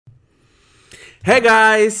Hey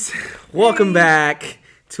guys, welcome back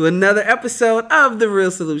to another episode of the Real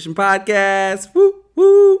Solution Podcast. Woo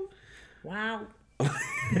woo! Wow.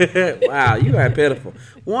 Wow, you are pitiful.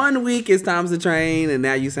 1 week is Tom's the Train, and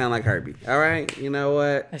now you sound like Herbie. All right, you know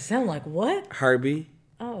what? I sound like what? Herbie.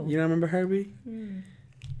 Oh. You don't remember Herbie?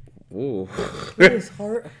 Ooh. Who is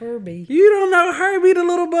Herbie? You don't know Herbie the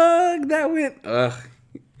little bug that went? Ugh.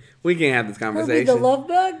 We can't have this conversation. Herbie the love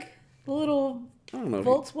bug? The little I don't know.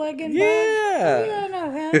 Volkswagen Yeah. bug? Yeah, I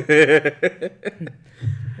know him.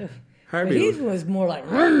 Herbie. He was more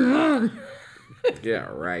like run, run. Yeah,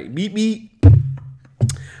 right. Beep beep.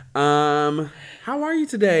 How are you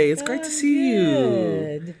today? It's great to see you.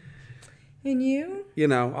 Good. And you? You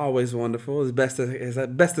know, always wonderful. As best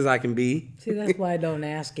as I can be. See, that's why I don't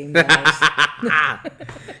ask him, guys.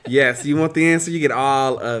 Yes, you want the answer, you get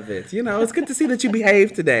all of it. You know, it's good to see that you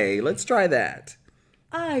behave today. Let's try that.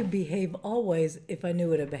 I behave always if I knew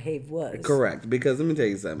what a behave was. Correct, because let me tell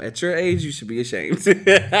you something. At your age, you should be ashamed.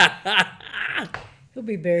 He'll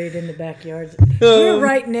be buried in the backyard. We're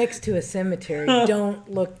right next to a cemetery.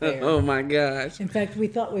 Don't look there. Oh my gosh. In fact, we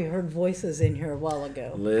thought we heard voices in here a while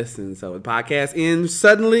ago. Listen, so the podcast ends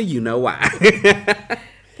suddenly, you know why.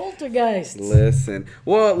 Poltergeists. Listen,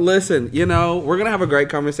 you know, we're going to have a great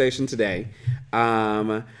conversation today.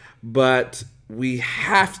 But we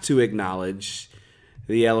have to acknowledge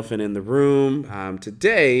the elephant in the room.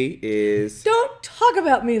 Today is... Don't talk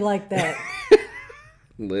about me like that.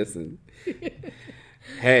 Listen.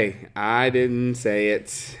 Hey, I didn't say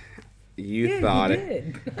it. You thought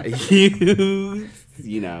did. it.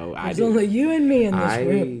 You know, I There's did. only you and me in this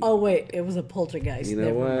room. Oh, wait. It was a poltergeist. You know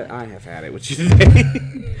Never what? mind. I have had it with you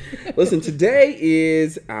today. Listen, today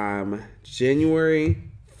is January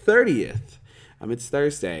 30th. It's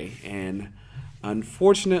Thursday. And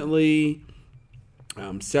unfortunately,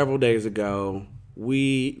 several days ago,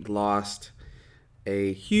 we lost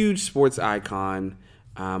a huge sports icon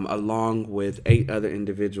along with 8 other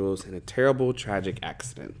individuals in a terrible, tragic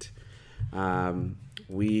accident.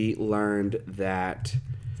 We learned that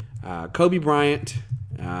Kobe Bryant,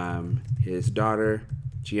 his daughter,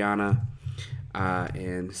 Gianna,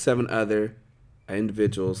 and 7 other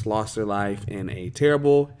individuals lost their life in a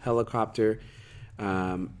terrible helicopter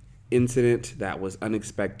incident that was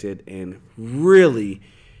unexpected and really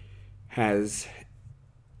has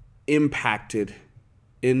impacted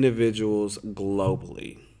individuals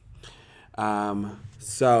globally.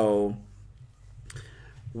 So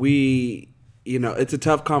it's a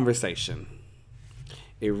tough conversation.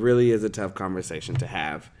 It really is a tough conversation to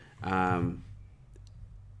have.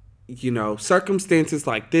 Circumstances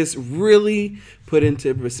like this really put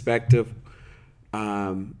into perspective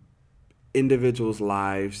individuals'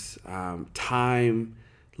 lives, time,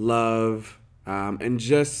 love, and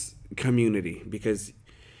just community, because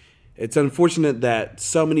it's unfortunate that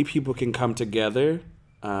so many people can come together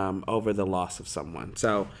over the loss of someone.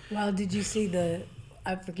 So, well, did you see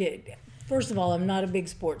I forget. First of all, I'm not a big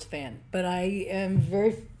sports fan, but I am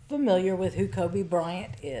very familiar with who Kobe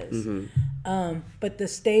Bryant is. Mm-hmm. But the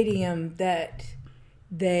stadium that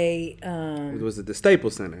they... was it the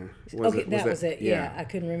Staples Center? Was it. Yeah, I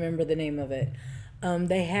couldn't remember the name of it.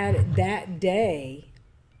 They had it that day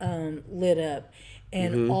lit up.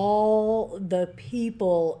 And mm-hmm. all the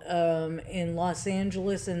people in Los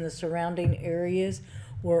Angeles and the surrounding areas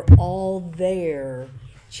were all there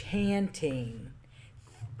chanting.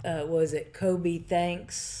 Was it Kobe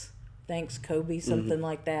thanks Kobe, something mm-hmm.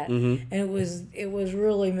 like that. Mm-hmm. And it was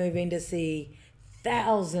really moving to see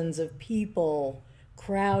thousands of people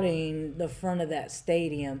crowding the front of that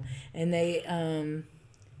stadium, and they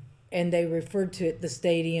referred to it the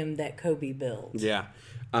stadium that Kobe built. Yeah.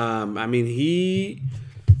 He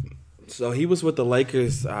was with the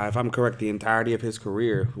Lakers, if I'm correct, the entirety of his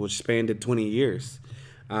career, which spanned 20 years.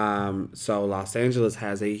 So Los Angeles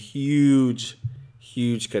has a huge,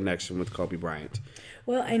 huge connection with Kobe Bryant.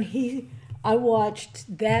 Well, and I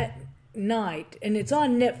watched that night, and it's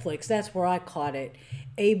on Netflix. That's where I caught it.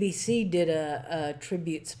 ABC did a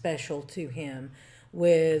tribute special to him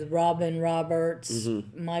with Robin Roberts,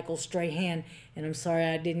 mm-hmm. Michael Strahan, and I'm sorry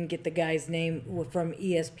I didn't get the guy's name from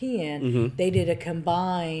ESPN. Mm-hmm. They did a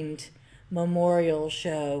combined memorial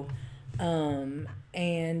show,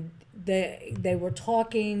 and they were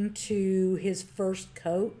talking to his first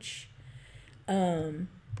coach.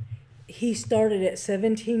 He started at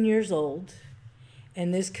 17 years old,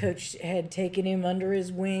 and this coach had taken him under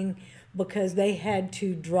his wing because they had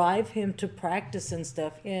to drive him to practice and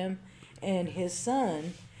stuff, him and his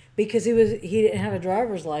son, because he didn't have a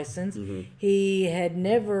driver's license. Mm-hmm. He had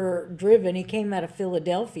never driven. He came out of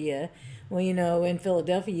Philadelphia. Well, in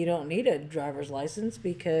Philadelphia you don't need a driver's license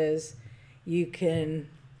because you can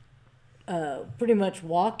pretty much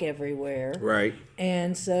walk everywhere. Right.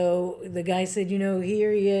 And so the guy said,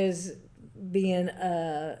 here he is being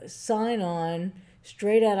a sign-on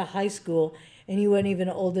straight out of high school, and he wasn't even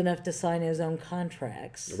old enough to sign his own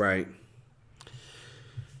contracts. Right.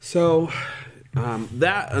 So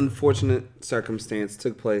that unfortunate circumstance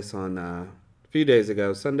took place on a few days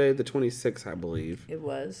ago, Sunday the 26th, I believe. It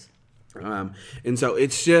was. And so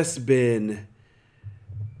it's just been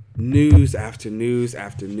news after news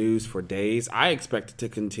after news for days. I expect it to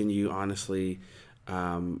continue, honestly.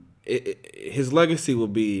 His legacy will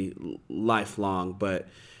be lifelong, but,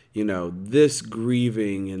 this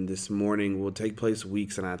grieving and this mourning will take place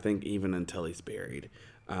weeks, and I think even until he's buried.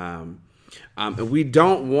 And we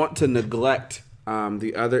don't want to neglect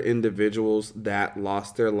the other individuals that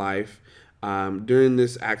lost their life during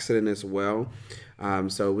this accident as well.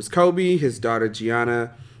 So it was Kobe, his daughter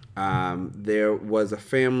Gianna. There was a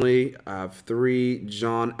family of 3,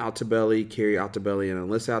 John Altobelli, Carrie Altobelli, and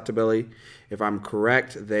Alyssa Altobelli. If I'm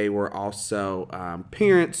correct, they were also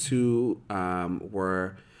parents who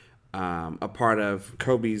were a part of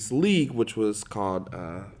Kobe's league, which was called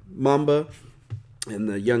Mamba. And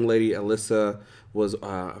the young lady, Alyssa, was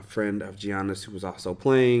a friend of Gianna's who was also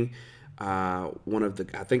playing. I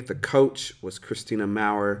think the coach was Christina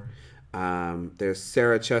Maurer. There's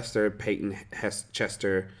Sarah Chester, Peyton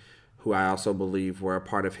Chester, who I also believe were a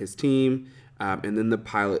part of his team. And then the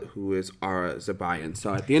pilot, who is Ara Zabayan.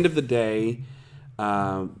 So at the end of the day,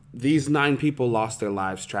 these 9 people lost their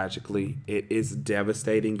lives tragically. It is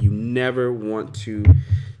devastating. You never want to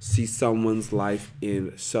see someone's life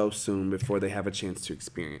end so soon before they have a chance to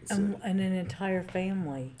experience it. And an entire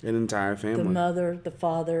family. An entire family. The mother, the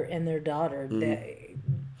father, and their daughter. Mm-hmm.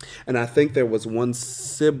 And I think there was one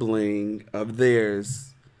sibling of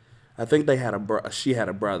theirs. I think they had she had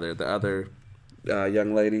a brother, the other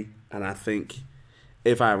young lady. And I think,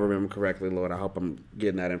 if I remember correctly, Lord, I hope I'm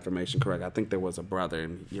getting that information correct. I think there was a brother,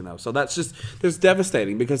 and so there's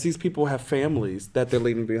devastating because these people have families that they're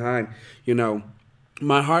leaving behind.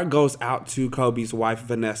 My heart goes out to Kobe's wife,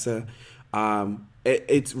 Vanessa.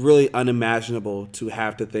 It's really unimaginable to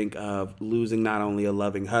have to think of losing not only a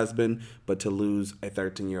loving husband, but to lose a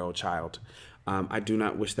 13-year-old child. I do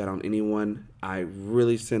not wish that on anyone. I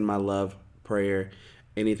really send my love, prayer,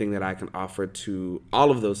 anything that I can offer to all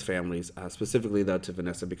of those families, specifically, though, to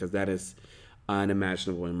Vanessa, because that is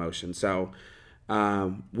unimaginable emotion. So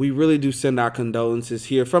we really do send our condolences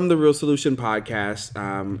here from the Real Solution Podcast.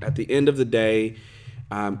 At the end of the day,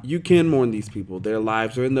 you can mourn these people. Their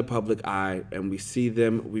lives are in the public eye, and we see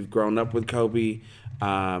them. We've grown up with Kobe.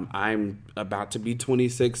 I'm about to be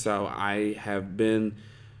 26, so I have been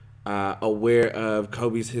aware of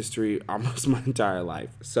Kobe's history almost my entire life.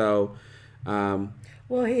 So,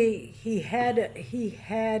 well, he had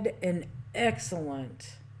an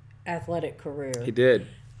excellent athletic career. He did.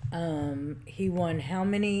 He won how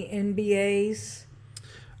many NBAs?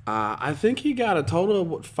 I think he got a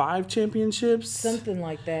total of 5 championships? Something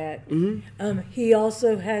like that. Mm-hmm. He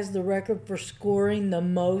also has the record for scoring the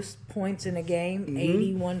most points in a game, mm-hmm.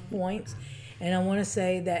 81 points. And I want to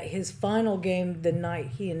say that his final game, the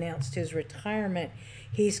night he announced his retirement,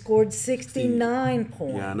 he scored 69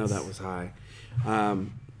 points. Yeah, I know that was high.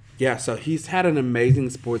 So he's had an amazing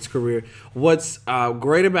sports career. What's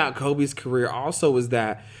great about Kobe's career also is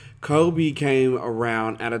that Kobe came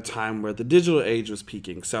around at a time where the digital age was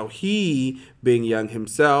peaking. So he, being young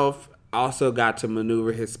himself, also got to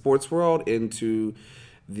maneuver his sports world into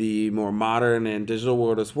the more modern and digital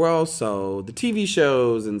world as well. So the TV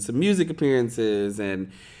shows and some music appearances,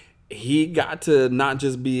 and he got to not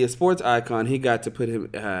just be a sports icon, he got to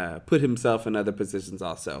put himself in other positions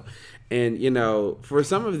also. And, for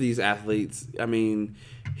some of these athletes, I mean,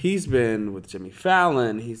 he's been with Jimmy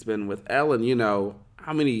Fallon, he's been with Ellen,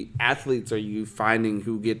 how many athletes are you finding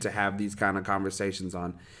who get to have these kind of conversations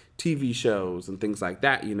on TV shows and things like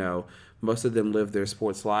that? Most of them live their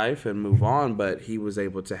sports life and move on, but he was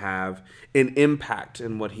able to have an impact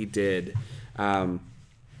in what he did.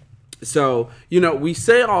 So, we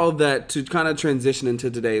say all of that to kind of transition into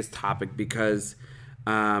today's topic because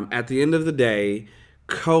at the end of the day,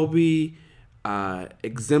 Kobe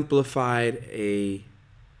exemplified a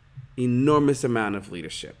enormous amount of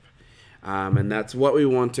leadership. And that's what we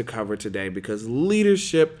want to cover today because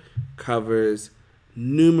leadership covers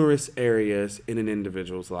numerous areas in an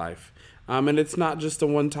individual's life. And it's not just a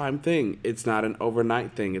one-time thing. It's not an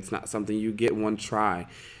overnight thing. It's not something you get one try.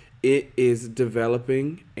 It is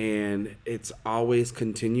developing and it's always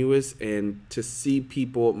continuous. And to see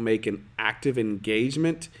people make an active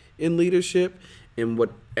engagement in leadership in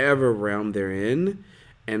whatever realm they're in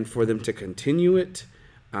and for them to continue it,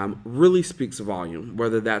 really speaks volume,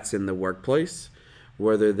 whether that's in the workplace,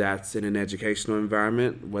 whether that's in an educational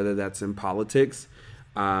environment, whether that's in politics.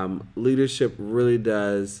 Leadership really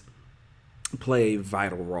does play a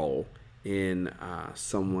vital role in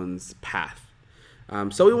someone's path.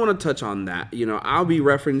 So we want to touch on that. I'll be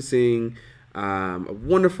referencing a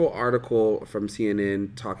wonderful article from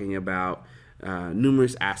CNN talking about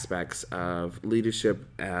numerous aspects of leadership,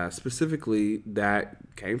 specifically that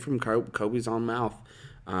came from Kobe's own mouth,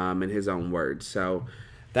 in his own words. So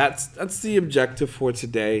that's the objective for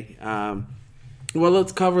today. Well,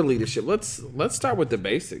 let's cover leadership. Let's start with the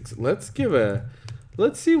basics. Let's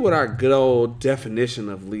see what our good old definition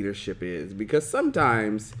of leadership is, because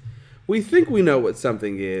sometimes we think we know what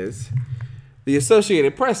something is. The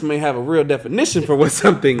Associated Press may have a real definition for what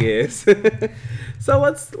something is. So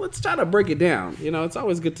let's try to break it down. It's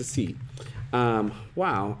always good to see.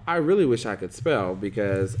 Wow, I really wish I could spell,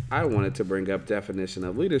 because I wanted to bring up definition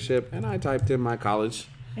of leadership, and I typed in my college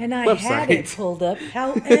and I website. had it pulled up.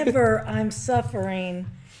 However, I'm suffering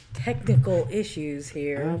technical issues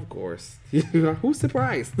here. Of course. Who's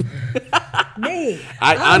surprised? Me.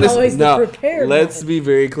 I'm honestly, always the prepared let's one. be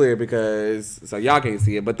very clear, because so y'all can't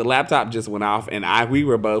see it, but the laptop just went off, and we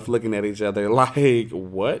were both looking at each other like,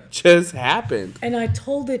 what just happened? And I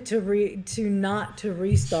told it to not to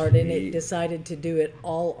restart, and it decided to do it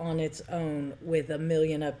all on its own with a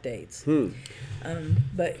million updates.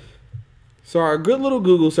 But so our good little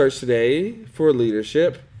Google search today for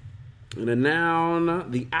leadership, and a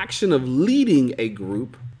noun, the action of leading a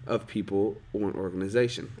group of people or an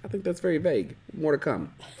organization. I think that's very vague. More to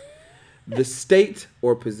come. The state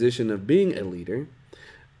or position of being a leader,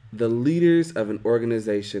 the leaders of an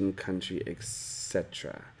organization, country,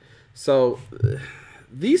 etc. So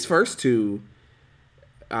these first two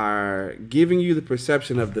are giving you the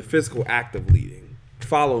perception of the physical act of leading.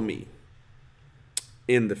 Follow me.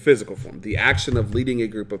 In the physical form, the action of leading a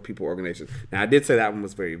group of people or organizations. Now, I did say that one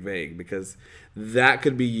was very vague, because that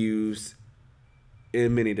could be used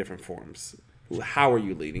in many different forms. How are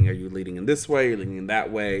you leading? Are you leading in this way? Are you leading in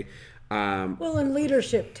that way? Well, and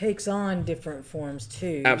leadership takes on different forms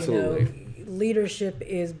too. Absolutely. Leadership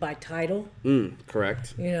is by title.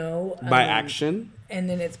 Correct. By action. And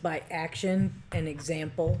then it's by action and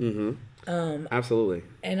example. Absolutely.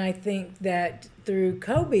 And I think that through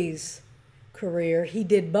Kobe's career, he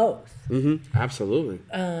did both. Absolutely.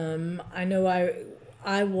 I know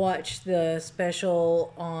I watched the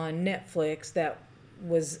special on Netflix that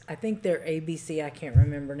was, I think they're ABC, I can't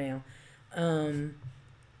remember now.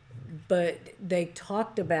 But they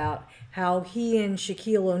talked about how he and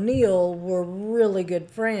Shaquille O'Neal were really good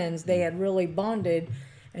friends. They had really bonded,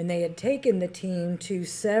 and they had taken the team to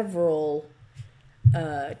several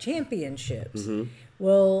championships.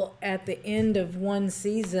 Well, at the end of one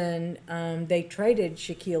season, they traded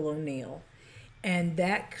Shaquille O'Neal, and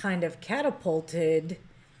that kind of catapulted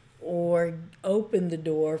or opened the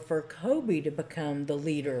door for Kobe to become the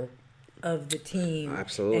leader of the team.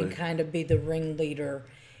 Absolutely. And kind of be the ringleader.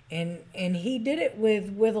 And he did it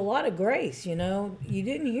with a lot of grace, You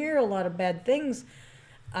didn't hear a lot of bad things.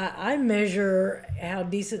 I measure how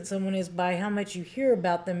decent someone is by how much you hear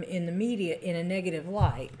about them in the media in a negative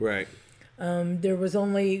light. Right. There was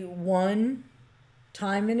only one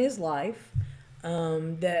time in his life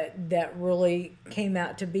that really came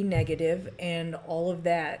out to be negative, and all of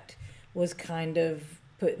that was kind of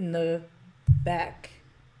put in the back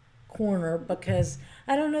corner, because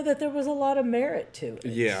I don't know that there was a lot of merit to it.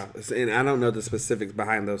 Yeah, and I don't know the specifics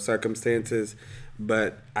behind those circumstances,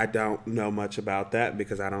 but I don't know much about that,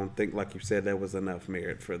 because I don't think, like you said, there was enough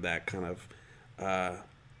merit for that kind of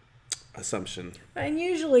assumption. And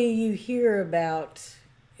usually you hear about,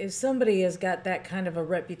 if somebody has got that kind of a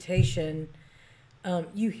reputation,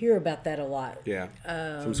 you hear about that a lot. Yeah,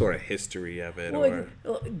 some sort of history of it. Well,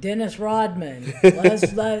 or Dennis Rodman.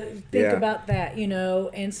 Let's think about that,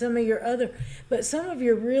 and some of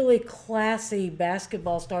your really classy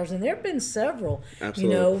basketball stars, and there have been several.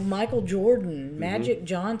 Absolutely. Michael Jordan, Magic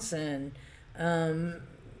Johnson,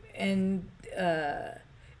 and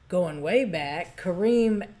going way back,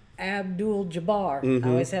 Kareem Abdul-Jabbar. I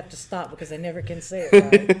always have to stop because I never can say it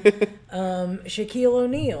right. Shaquille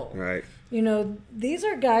O'Neal. Right. These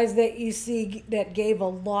are guys that you see that gave a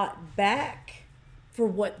lot back for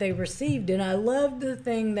what they received. And I loved the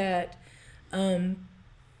thing that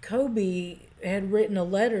Kobe had written a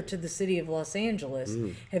letter to the city of Los Angeles.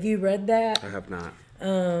 Have you read that? I have not.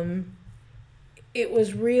 It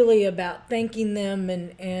was really about thanking them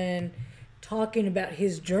and talking about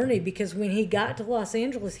his journey, because when he got to Los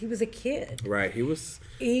Angeles, he was a kid. Right. He was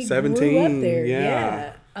he 17. Grew up there.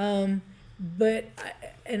 Yeah. But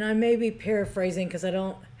and I may be paraphrasing because I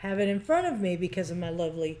don't have it in front of me because of my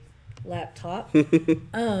lovely laptop.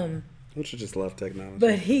 Don't you just love technology?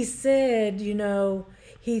 But he said,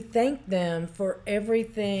 he thanked them for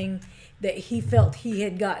everything, that he felt he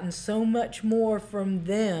had gotten so much more from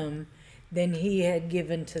them than he had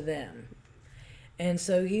given to them. And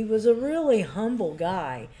so he was a really humble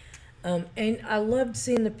guy. And I loved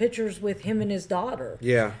seeing the pictures with him and his daughter.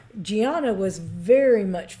 Yeah. Gianna was very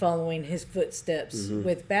much following his footsteps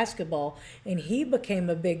with basketball, and he became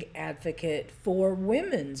a big advocate for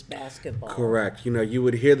women's basketball. Correct. You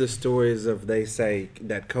would hear the stories of, they say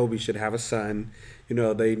that Kobe should have a son.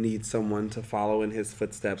 They need someone to follow in his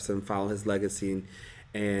footsteps and follow his legacy.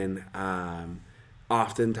 And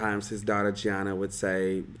oftentimes his daughter Gianna would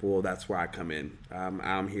say, well, that's where I come in.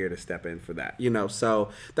 I'm here to step in for that. So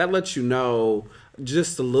that lets you know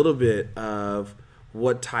just a little bit of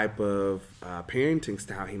what type of parenting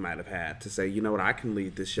style he might have had, to say, I can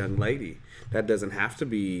lead this young lady. That doesn't have to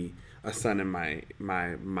be a son in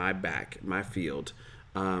my field.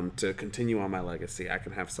 To continue on my legacy, I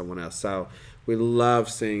can have someone else. So we love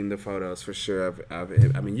seeing the photos for sure of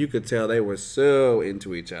him. I mean, you could tell they were so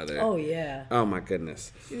into each other. Oh yeah. Oh my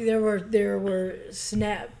goodness. There were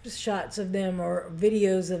snapshots of them or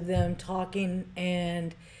videos of them talking,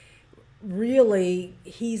 and really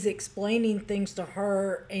he's explaining things to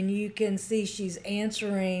her, and you can see she's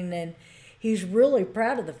answering, and he's really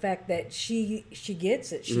proud of the fact that she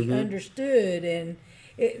gets it. She understood, and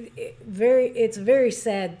it's a very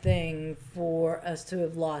sad thing for us to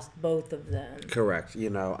have lost both of them. Correct.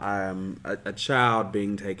 A child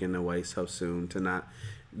being taken away so soon, to not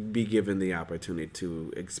be given the opportunity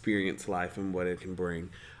to experience life and what it can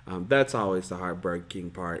bring. That's always the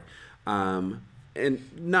heartbreaking part. And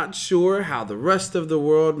not sure how the rest of the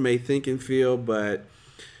world may think and feel, but,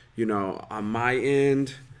 on my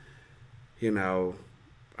end,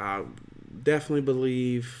 I definitely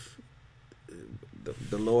believe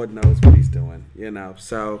the Lord knows what he's doing,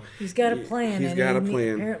 so he's got a plan. He's got a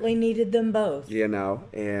plan. Apparently needed them both,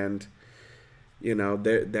 and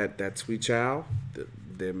that sweet child,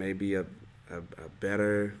 there may be a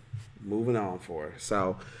better moving on for her.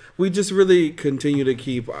 So we just really continue to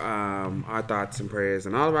keep our thoughts and prayers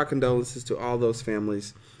and all of our condolences to all those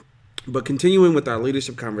families, but continuing with our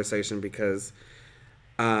leadership conversation, because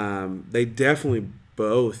they definitely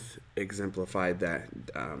both exemplified that,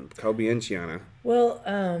 Kobe and Gianna. Well,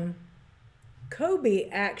 Kobe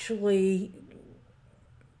actually,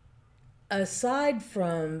 aside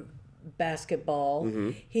from basketball,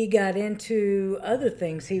 he got into other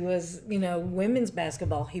things. He was, women's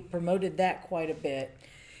basketball. He promoted that quite a bit.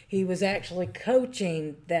 He was actually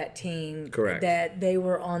coaching that team. Correct. That they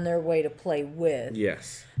were on their way to play with.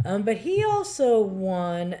 Yes. But he also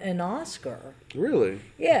won an Oscar. Really?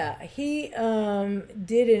 Yeah, he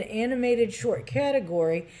did an animated short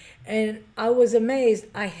category, and I was amazed.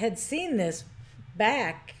 I had seen this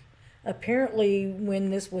back, apparently, when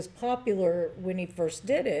this was popular, when he first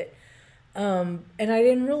did it, and I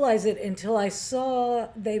didn't realize it until I saw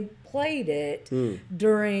they played it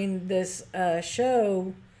during this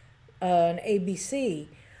show on ABC.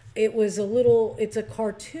 It's a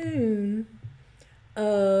cartoon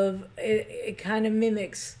of, it kind of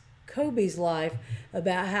mimics Kobe's life,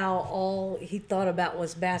 about how all he thought about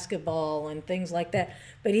was basketball and things like that.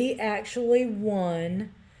 But he actually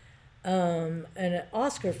won an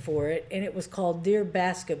Oscar for it, and it was called Dear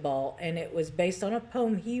Basketball, and it was based on a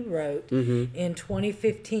poem he wrote in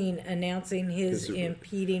 2015 announcing his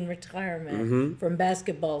impending retirement from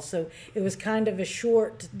basketball. So it was kind of a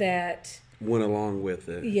short that went along with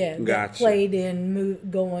it. Yeah, gotcha. That played in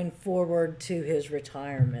going forward to his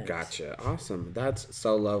retirement. Gotcha. Awesome. That's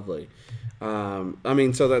so lovely.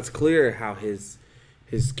 So that's clear how his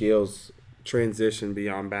skills transition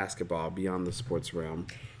beyond basketball, beyond the sports realm.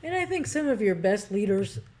 And I think some of your best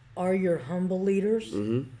leaders are your humble leaders.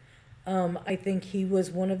 I think he was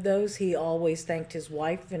one of those. He always thanked his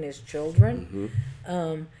wife and his children.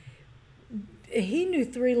 He knew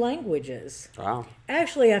 3 languages. Wow.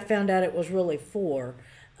 Actually, I found out it was really 4.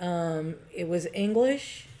 It was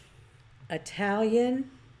English, Italian,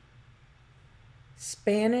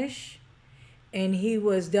 Spanish, and he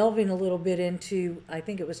was delving a little bit into, I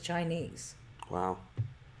think it was Chinese. Wow.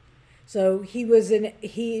 So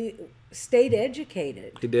he stayed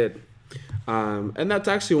educated. He did. And that's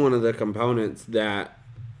actually one of the components that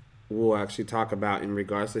we'll actually talk about in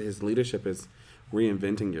regards to his leadership, is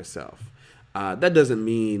reinventing yourself. That doesn't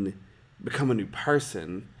mean become a new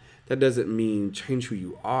person. That doesn't mean change who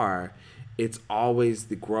you are. It's always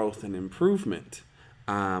the growth and improvement.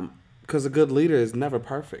 Because a good leader is never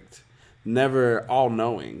perfect, never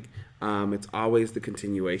all-knowing. It's always the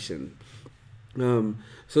continuation.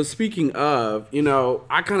 So speaking of,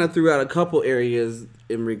 I kind of threw out a couple areas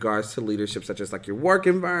in regards to leadership, such as like your work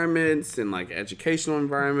environments and like educational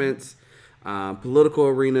environments, political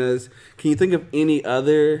arenas. Can you think of any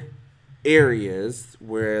other areas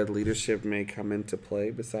where leadership may come into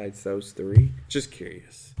play besides those three? Just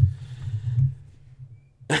curious.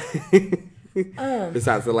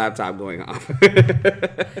 Besides the laptop going off.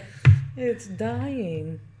 It's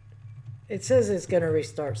dying. It says it's going to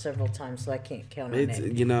restart several times, so I can't count on it.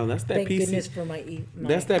 That's that Thank PC. goodness for my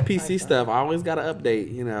That's that PC iPhone. stuff. I always got to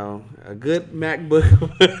update. A good MacBook.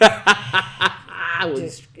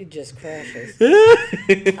 It just crashes.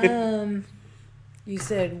 You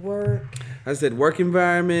said work. I said work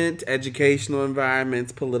environment, educational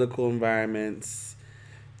environments, political environments.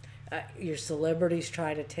 Your celebrities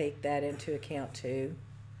try to take that into account too.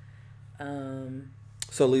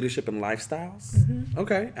 So leadership and lifestyles? Mm-hmm.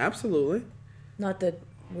 Okay, absolutely. Not that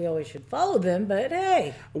we always should follow them, but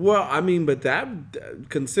hey. Well, I mean, but that,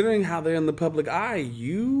 considering how they're in the public eye,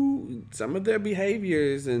 some of their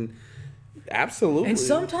behaviors and absolutely. And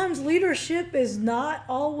sometimes leadership is not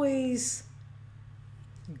always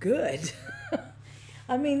good.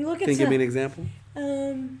 I mean, look at. Can you give me an example?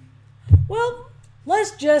 Well,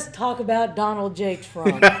 let's just talk about Donald J.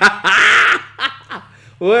 Trump.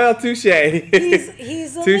 Well, touche.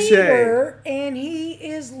 He's a leader, and he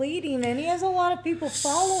is leading, and he has a lot of people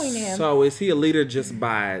following him. So is he a leader just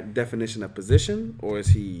by definition of position, or is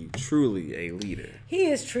he truly a leader? He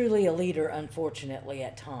is truly a leader, unfortunately,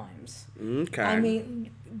 at times. Okay. I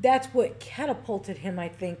mean, that's what catapulted him, I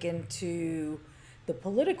think, into the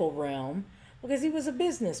political realm, because he was a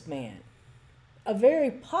businessman. A very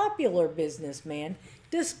popular businessman,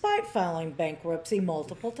 despite filing bankruptcy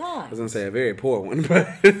multiple times. I was going to say a very poor one, but...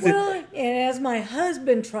 Well, and as my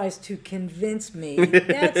husband tries to convince me,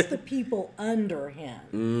 that's the people under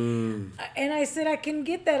him. And I said, I can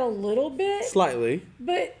get that a little bit. Slightly.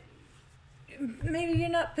 But maybe you're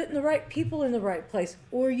not putting the right people in the right place.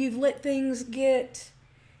 Or you've let things get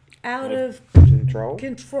out of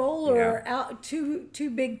control or out too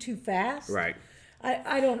big too fast. Right.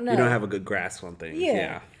 I don't know. You don't have a good grasp on things.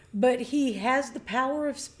 Yeah. But he has the power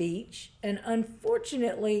of speech, and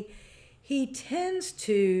unfortunately, he tends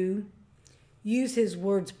to use his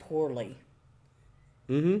words poorly.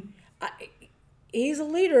 Mm-hmm. He's a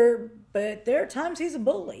leader, but there are times he's a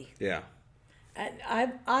bully. Yeah.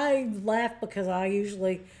 I laugh because I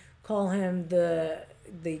usually call him the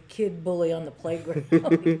kid bully on the playground.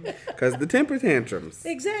 Because the temper tantrums.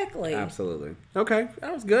 Exactly. Absolutely. Okay,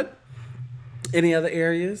 that was good. Any other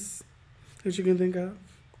areas that you can think of?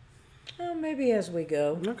 Oh, maybe as we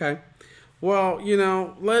go. Okay. Well, I'm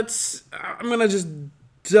going to just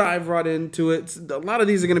dive right into it. A lot of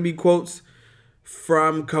these are going to be quotes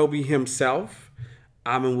from Kobe himself.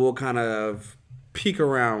 And we'll kind of peek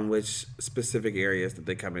around which specific areas that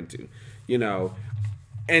they come into.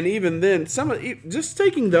 And even then, just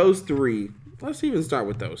taking those three, let's even start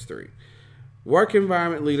with those three. Work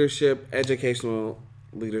environment leadership, educational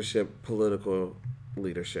leadership, political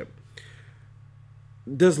leadership.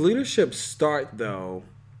 Does leadership start, though,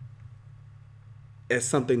 as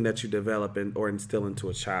something that you develop or instill into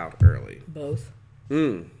a child early? Both.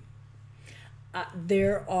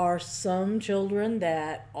 There are some children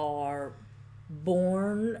that are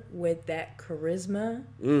born with that charisma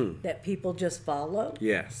that people just follow.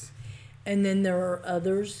 Yes. And then there are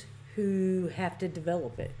others who have to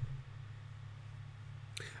develop it.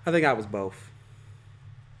 I think I was both.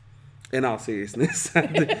 In all seriousness,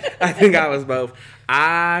 I think I was both.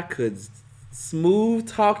 I could smooth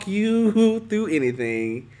talk you through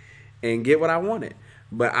anything and get what I wanted.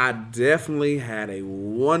 But I definitely had a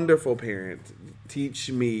wonderful parent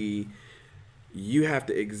teach me you have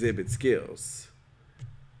to exhibit skills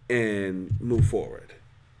and move forward.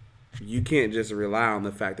 You can't just rely on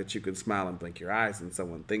the fact that you can smile and blink your eyes and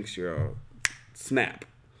someone thinks you're a snap.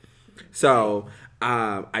 So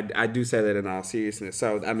I do say that in all seriousness.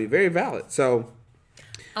 So I mean, very valid. So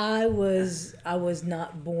I was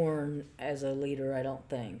not born as a leader. I don't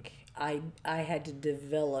think I had to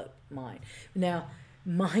develop mine. Now,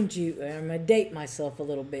 mind you, I'm gonna date myself a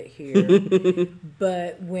little bit here,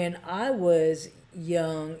 but when I was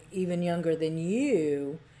young, even younger than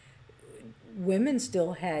you, women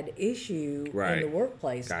still had issue in the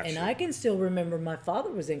workplace, and I can still remember my father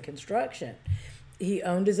was in construction. He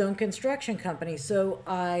owned his own construction company, so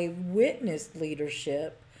I witnessed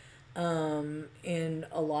leadership in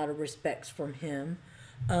a lot of respects from him.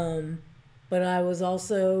 But I was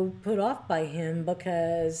also put off by him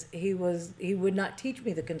because he would not teach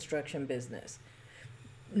me the construction business.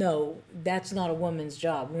 no, that's not a woman's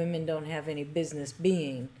job. Women don't have any business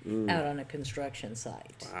being out on a construction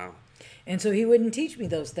site. Wow. And so he wouldn't teach me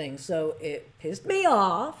those things. So it pissed me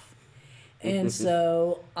off. And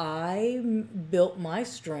so I built my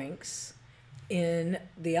strengths in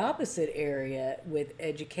the opposite area with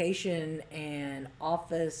education and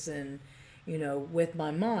office and, with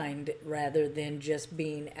my mind rather than just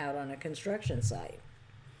being out on a construction site.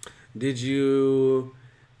 Did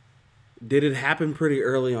it happen pretty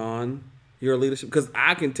early on, your leadership? Because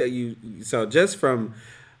I can tell you, so just from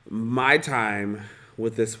my time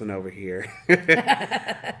with this one over here,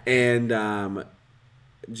 and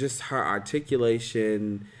just her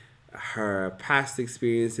articulation, her past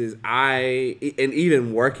experiences, and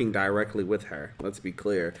even working directly with her, let's be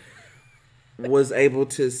clear, was able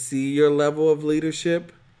to see your level of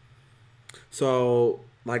leadership. So,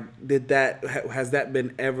 like, has that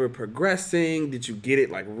been ever progressing? Did you get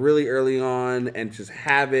it like really early on and just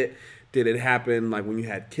have it? Did it happen like when you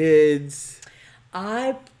had kids?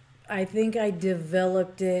 I think I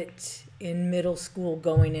developed it in middle school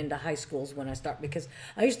going into high schools when I started, because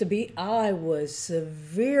I was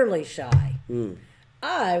severely shy.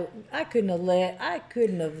 I couldn't have led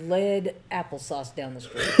applesauce down the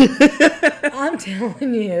street. I'm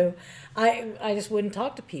telling you, I just wouldn't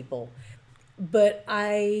talk to people. But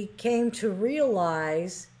I came to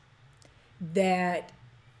realize that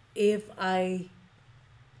if I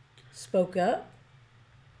spoke up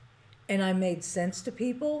and I made sense to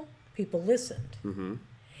people, people listened. Mm-hmm.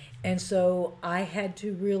 And so I had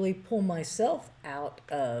to really pull myself out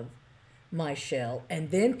of my shell,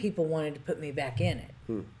 and then people wanted to put me back in it.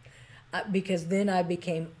 Because then I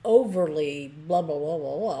became overly blah, blah, blah,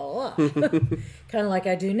 blah, blah, blah. Kind of like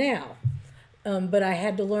I do now. But I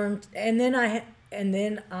had to learn, and then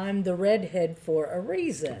I'm the redhead for a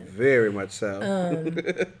reason. Very much so.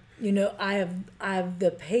 I have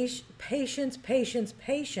the patience,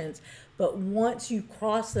 but once you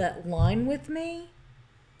cross that line with me,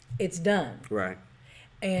 it's done. Right.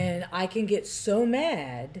 And I can get so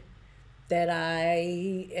mad that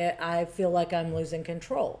I feel like I'm losing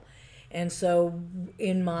control. And so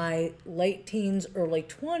in my late teens, early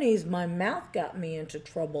 20s, my mouth got me into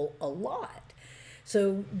trouble a lot.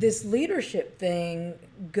 So this leadership thing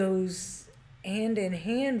goes hand in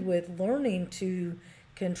hand with learning to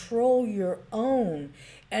control your own.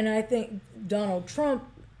 And I think Donald Trump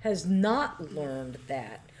has not learned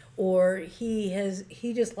that, or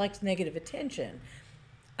he just likes negative attention.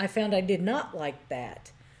 I found I did not like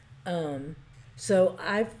that. So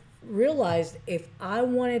I've realized if I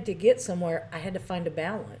wanted to get somewhere, I had to find a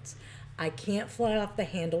balance. I can't fly off the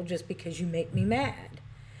handle just because you make me mad.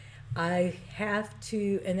 I have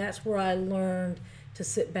to, and that's where I learned to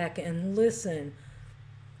sit back and listen,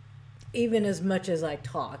 even as much as I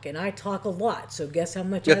talk. And I talk a lot, so guess how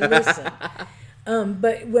much I listen.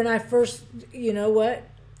 But when I first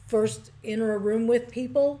enter a room with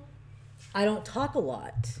people, I don't talk a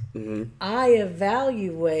lot. Mm-hmm. I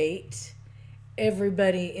evaluate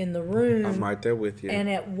everybody in the room. I'm right there with you. And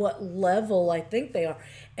at what level I think they are.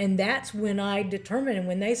 And that's when I determine. And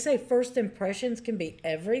when they say first impressions can be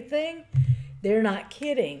everything, they're not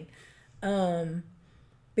kidding.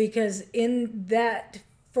 Because in that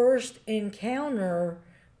first encounter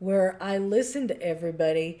where I listen to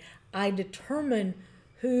everybody, I determine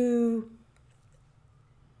who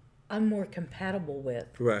I'm more compatible with.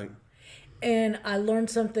 Right. And I learned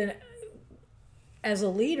something as a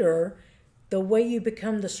leader. The way you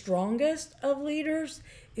become the strongest of leaders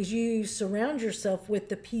is you surround yourself with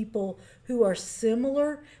the people who are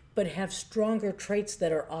similar but have stronger traits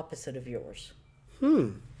that are opposite of yours.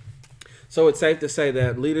 So it's safe to say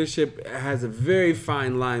that leadership has a very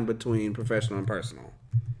fine line between professional and personal.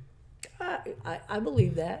 I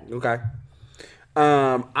believe that. Okay.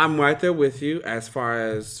 I'm right there with you as far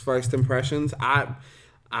as first impressions. I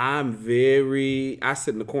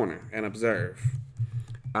sit in the corner and observe.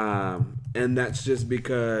 And that's just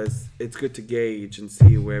because it's good to gauge and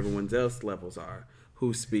see where everyone's else levels are.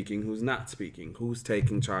 Who's speaking, who's not speaking, who's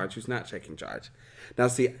taking charge, who's not taking charge. Now,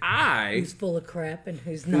 see, who's full of crap and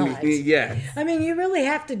who's not. Yes. I mean, you really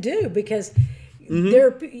have to do, because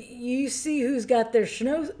you see who's got their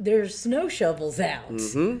snow shovels out.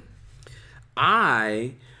 Mm-hmm.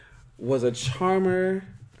 I was a charmer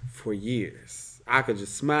for years. I could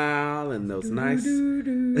just smile and those nice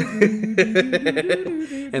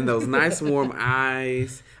warm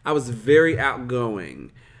eyes. I was very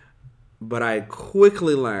outgoing, but I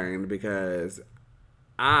quickly learned, because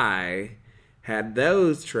I had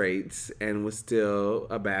those traits and was still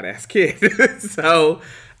a badass kid. So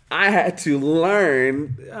I had to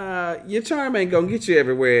learn your charm ain't gonna get you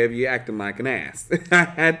everywhere if you acting like an ass. I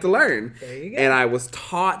had to learn, There you go. and I was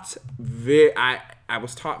taught I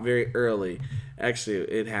was taught very early. Actually,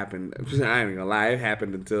 it happened. I ain't gonna lie, it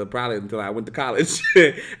happened until I went to college.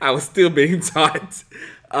 I was still being taught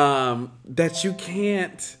that you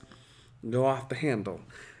can't go off the handle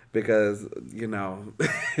because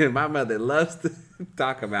my mother loves to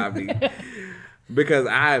talk about me. Because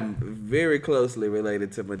I'm very closely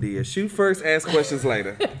related to Madea. Shoot first, ask questions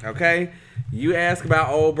later. Okay? You ask about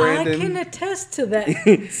old Brandon. I can attest to that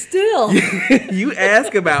still. You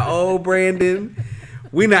ask about old Brandon.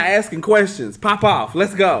 We're not asking questions. Pop off.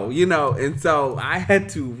 Let's go. And so I had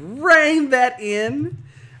to rein that in.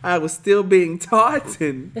 I was still being taught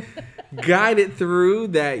and guided through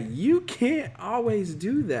that you can't always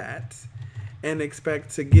do that and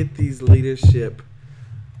expect to get these leadership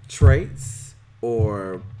traits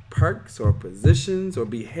or perks or positions or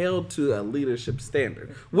be held to a leadership standard,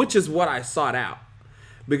 which is what I sought out.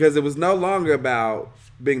 Because it was no longer about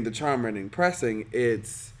being the charmer and impressing.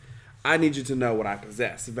 It's, I need you to know what I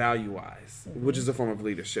possess value-wise, which is a form of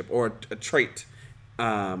leadership or a trait.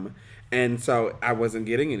 And so I wasn't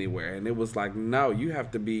getting anywhere. And it was like, no, you have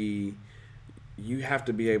to be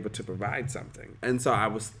able to provide something. And so I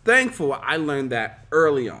was thankful I learned that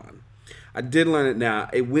early on. I did learn it now.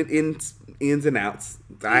 It went ins and outs.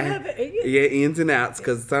 Ins and outs,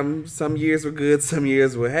 because some years were good, some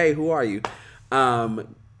years were, hey, who are you?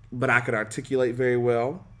 But I could articulate very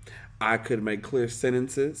well. I could make clear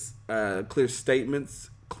sentences, clear statements,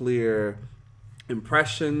 clear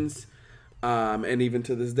impressions, and even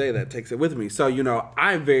to this day, that takes it with me. So,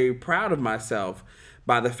 I'm very proud of myself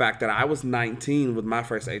by the fact that I was 19 with my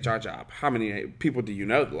first HR job. How many people do you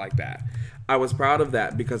know like that? I was proud of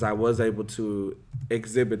that because I was able to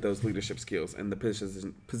exhibit those leadership skills in the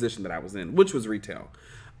position that I was in, which was retail.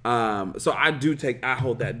 So I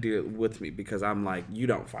hold that dear with me because I'm like, you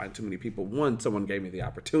don't find too many people. One, someone gave me the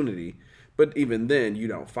opportunity, but even then, you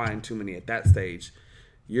don't find too many at that stage.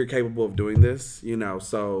 You're capable of doing this,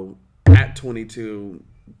 so at 22,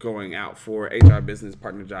 going out for HR business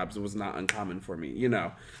partner jobs was not uncommon for me,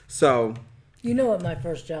 So, you know what my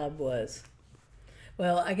first job was?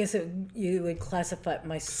 Well, I guess you would classify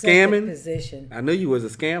my second position. I knew you was a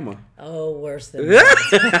scammer. Oh, worse than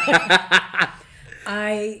that.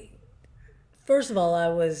 First of all, I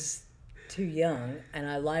was too young, and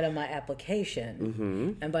I lied on my application.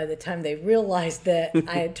 Mm-hmm. And by the time they realized that,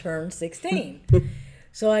 I had turned 16.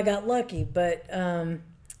 So I got lucky, but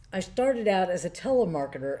I started out as a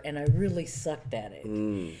telemarketer, and I really sucked at it.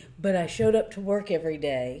 But I showed up to work every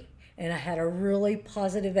day, and I had a really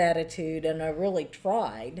positive attitude, and I really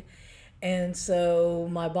tried. And so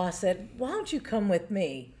my boss said, why don't you come with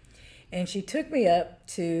me? And she took me up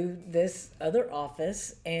to this other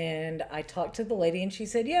office, and I talked to the lady, and she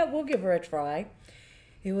said, yeah, we'll give her a try.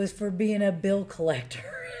 It was for being a bill collector.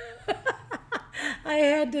 I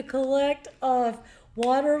had to collect off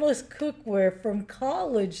waterless cookware from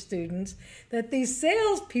college students that these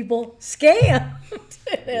salespeople scammed,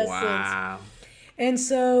 in essence. Wow. And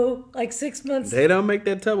so, like 6 months... They don't make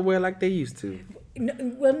that Tupperware like they used to.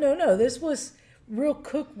 No. This was real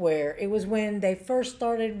cookware. It was when they first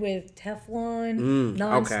started with Teflon,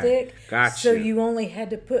 nonstick. Okay. Gotcha. So you only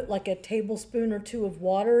had to put like a tablespoon or two of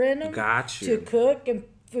water in them to cook, and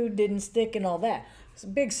food didn't stick and all that. It's a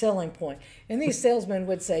big selling point. And these salesmen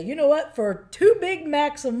would say, you know what, for 2 Big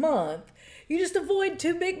Macs a month, you just avoid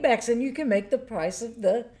 2 Big Macs and you can make the price of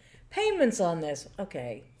the payments on this.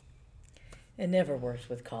 Okay. It never works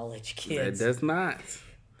with college kids. It does not.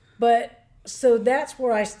 But so that's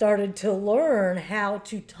where I started to learn how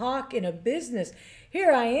to talk in a business.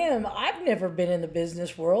 Here I am. I've never been in the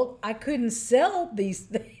business world. I couldn't sell these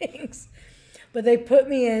things. But they put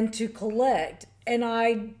me in to collect, and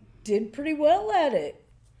I did pretty well at it.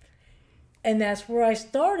 And that's where I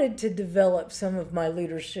started to develop some of my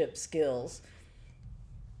leadership skills.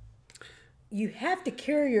 You have to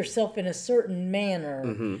carry yourself in a certain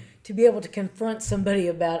manner to be able to confront somebody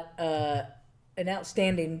about an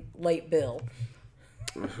outstanding late bill.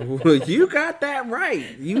 Well, you got that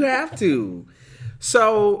right. You have to.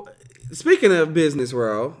 So, speaking of business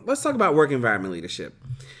world, let's talk about work environment leadership.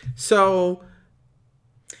 So,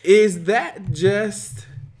 is that just...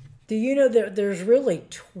 Do you know that there's really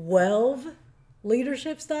 12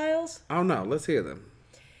 leadership styles? Oh, no. Let's hear them.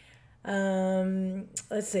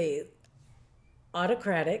 Let's see.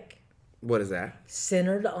 Autocratic. What is that?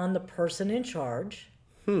 Centered on the person in charge.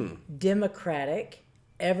 Democratic.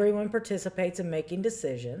 Everyone participates in making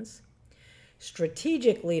decisions.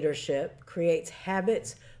 Strategic leadership creates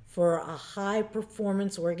habits for a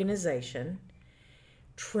high-performance organization.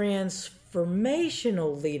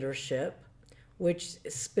 transformational leadership, which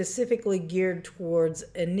is specifically geared towards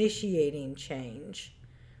initiating change.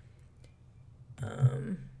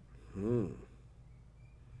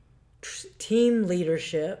 Team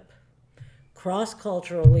leadership,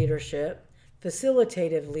 cross-cultural leadership,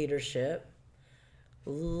 facilitative leadership,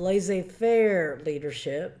 laissez-faire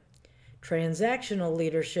leadership, transactional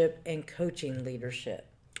leadership, and coaching leadership.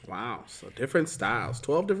 Wow, so different styles,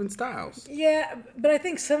 12 different styles. Yeah, but I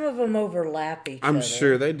think some of them overlap each other. I'm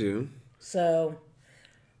sure they do. So,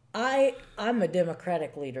 I'm a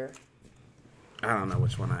democratic leader. I don't know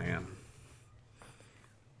which one I am.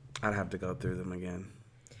 I'd have to go through them again.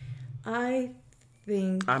 I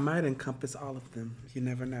think... I might encompass all of them. You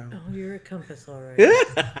never know. Oh, you're a compass already.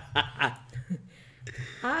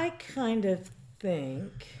 I kind of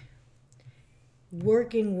think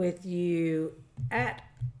working with you at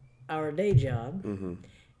our day job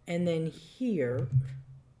and then here,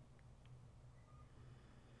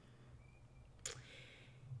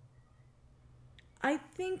 I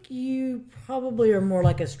think you probably are more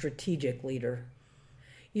like a strategic leader.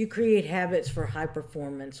 You create habits for high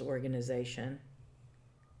performance organization.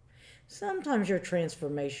 Sometimes you're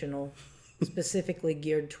transformational, specifically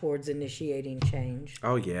geared towards initiating change.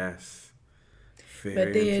 Oh, yes.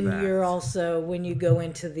 But then you're also, when you go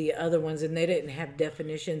into the other ones, and they didn't have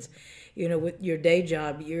definitions, you know, with your day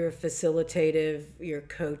job, you're facilitative, you're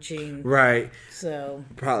coaching. Right. So.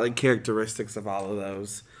 Probably characteristics of all of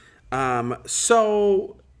those.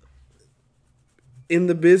 So in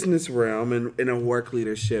the business realm and in a work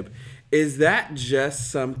leadership, is that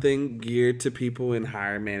just something geared to people in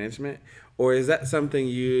higher management? Or is that something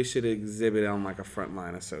you should exhibit on like a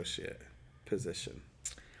frontline associate position?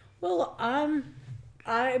 Well,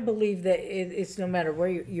 I believe that it's no matter where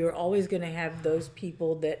you're always going to have those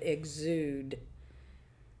people that exude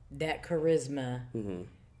that charisma,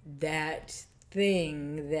 that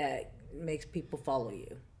thing that makes people follow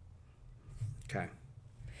you. Okay.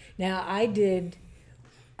 Now, I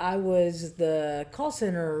was the call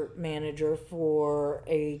center manager for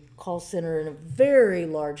a call center in a very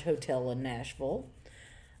large hotel in Nashville.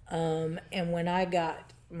 And when I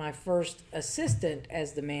got my first assistant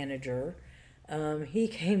as the manager, he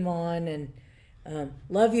came on and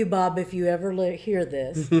love you, Bob, if you ever hear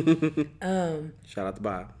this. Shout out to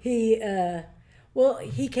Bob. He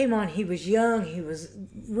came on, he was young, he was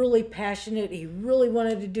really passionate, he really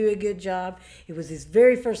wanted to do a good job. It was his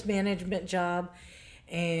very first management job.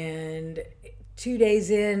 And 2 days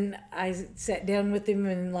in, I sat down with him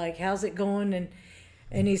and like, how's it going?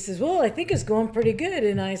 And he says, well, I think it's going pretty good.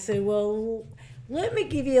 And I said, well, let me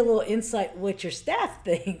give you a little insight what your staff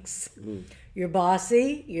thinks. You're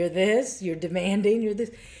bossy, you're this, you're demanding, you're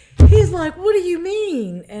this. He's like, what do you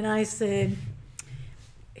mean? And I said,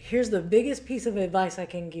 here's the biggest piece of advice I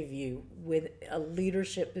can give you with a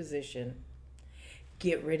leadership position.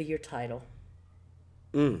 Get rid of your title.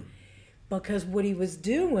 Because what he was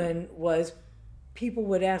doing was people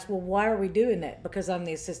would ask, well, why are we doing that? Because I'm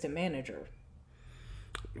the assistant manager.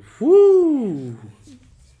 Woo!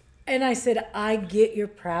 And I said, I get you're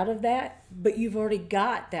proud of that, but you've already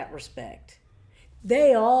got that respect.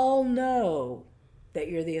 They all know that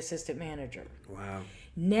you're the assistant manager. Wow.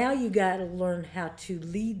 Now you got to learn how to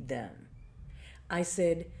lead them. I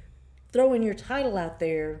said, throwing your title out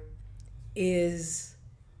there is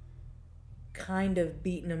kind of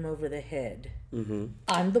beating them over the head.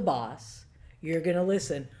 I'm the boss. You're going to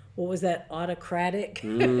listen. What was that, autocratic?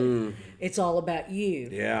 It's all about you.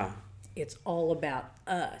 Yeah. It's all about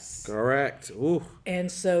us. Correct. Ooh.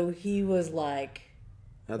 And so he was like,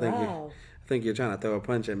 wow. I think you're trying to throw a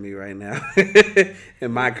punch at me right now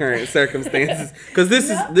in my current circumstances. Because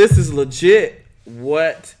this is legit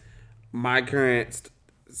what my current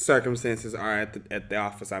circumstances are at the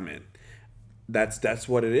office I'm in. That's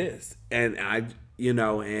what it is. And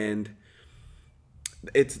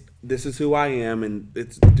this is who I am, and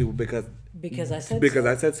it's because I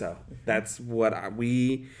said so. That's what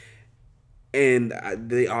and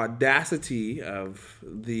the audacity of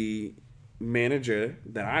the manager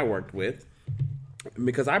that I worked with,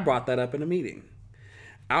 because I brought that up in a meeting.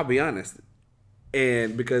 I'll be honest.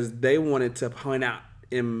 And because they wanted to point out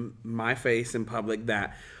in my face in public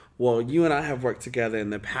that, well, you and I have worked together in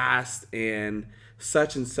the past and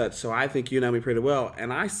such, so I think you know me pretty well.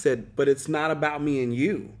 And I said, but it's not about me and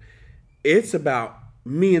you. It's about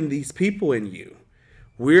me and these people and you.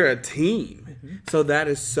 We're a team. So that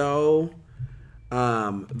is so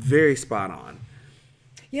very spot on.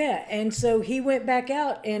 Yeah, and so he went back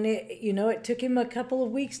out, and it took him a couple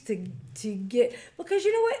of weeks to get, because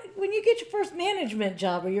you know what, when you get your first management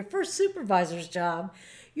job or your first supervisor's job,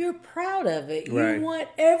 you're proud of it. Right. You want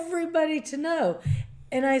everybody to know.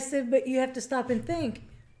 And I said, but you have to stop and think.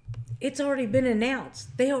 It's already been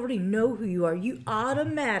announced. They already know who you are. You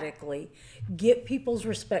automatically get people's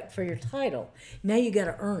respect for your title. Now you got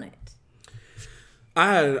to earn it.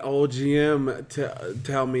 I had an old GM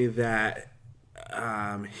tell me that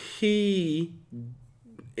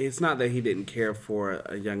it's not that he didn't care for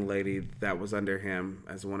a young lady that was under him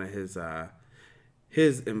as one of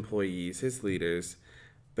his employees, his leaders,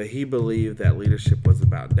 but he believed that leadership was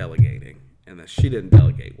about delegating and that she didn't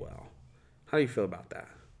delegate well. How do you feel about that?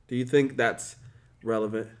 Do you think that's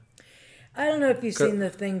relevant? I don't know if you've seen the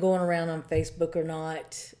thing going around on Facebook or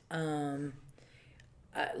not.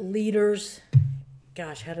 Leaders,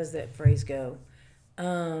 gosh, how does that phrase go?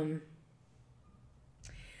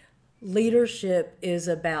 Leadership is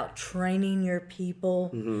about training your people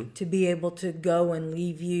to be able to go and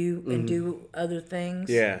leave you and do other things.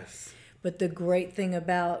 Yes. But the great thing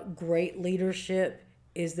about great leadership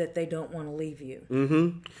is that they don't want to leave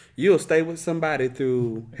you. You'll stay with somebody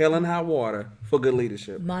through hell and high water for good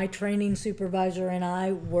leadership. My training supervisor and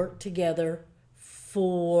I worked together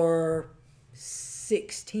for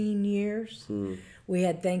 16 years. We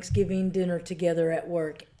had Thanksgiving dinner together at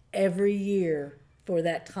work every year for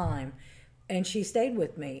that time, and she stayed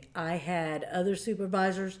with me. I had other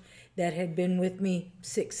supervisors that had been with me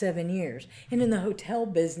 6-7 years, and in the hotel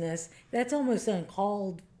business, that's almost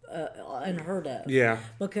unheard of. Yeah,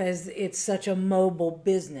 because it's such a mobile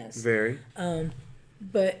business. very. I'm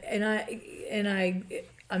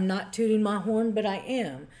not tooting my horn, but I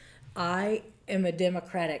am. I am a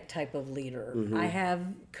democratic type of leader. I have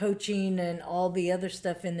coaching and all the other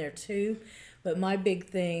stuff in there too, but my big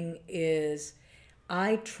thing is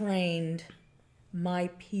I trained my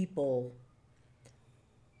people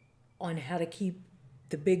on how to keep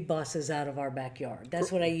the big bosses out of our backyard.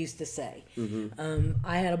 That's what I used to say.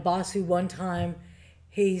 I had a boss who one time,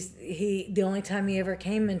 the only time he ever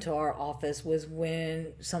came into our office was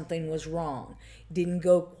when something was wrong, didn't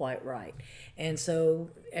go quite right. And so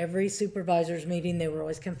every supervisor's meeting, they were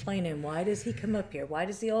always complaining, why does he come up here? Why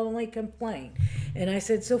does he only complain? And I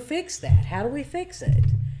said, so fix that. How do we fix it?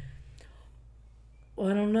 Well,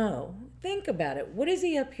 I don't know. Think about it. What is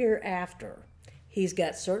he up here after? He's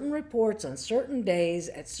got certain reports on certain days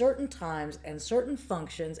at certain times and certain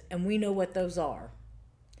functions, and we know what those are.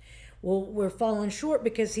 Well, we're falling short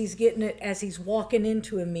because he's getting it as he's walking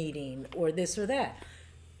into a meeting or this or that.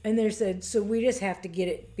 And they said, so we just have to get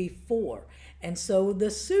it before. And so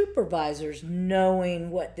the supervisors, knowing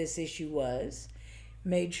what this issue was,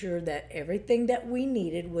 made sure that everything that we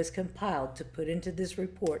needed was compiled to put into this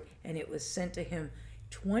report, and it was sent to him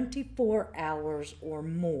 24 hours or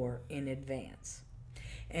more in advance.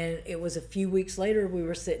 And it was a few weeks later, we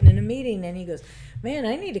were sitting in a meeting, and he goes, man,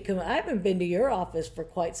 I need to come. I haven't been to your office for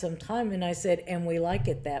quite some time. And I said, and we like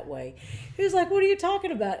it that way. He was like, what are you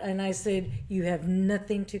talking about? And I said, you have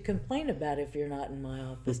nothing to complain about if you're not in my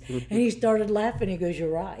office. And he started laughing. He goes, you're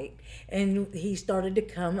right. And he started to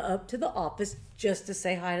come up to the office just to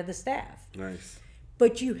say hi to the staff. Nice.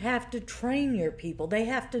 But you have to train your people. They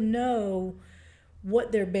have to know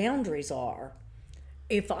what their boundaries are.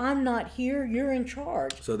 If I'm not here, you're in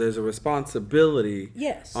charge. So there's a responsibility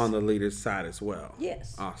Yes. on the leader's side as well.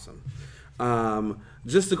 Yes. Awesome.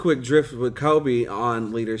 Just a quick drift with Kobe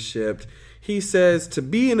on leadership. He says to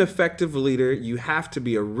be an effective leader, you have to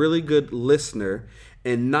be a really good listener,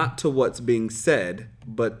 and not to what's being said,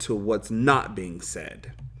 but to what's not being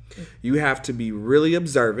said. You have to be really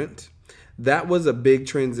observant. That was a big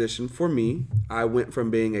transition for me. I went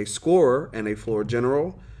from being a scorer and a floor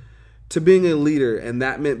general to being a leader, and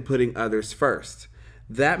that meant putting others first.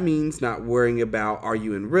 That means not worrying about, are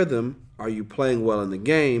you in rhythm? Are you playing well in the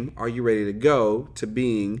game? Are you ready to go? To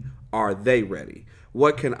being, are they ready?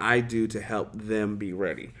 What can I do to help them be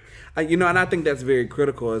ready? And I think that's very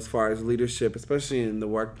critical as far as leadership, especially in the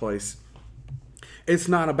workplace. It's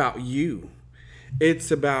not about you.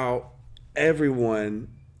 It's about everyone,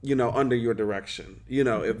 under your direction,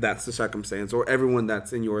 if that's the circumstance, or everyone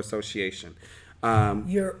that's in your association.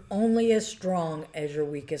 You're only as strong as your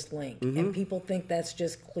weakest link. And people think that's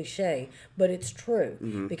just cliche, but it's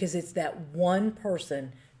true. Because it's that one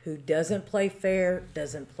person who doesn't play fair,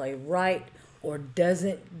 doesn't play right, or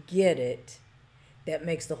doesn't get it that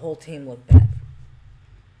makes the whole team look bad.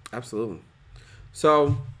 Absolutely.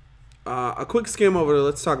 So, a quick skim over,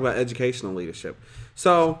 let's talk about educational leadership.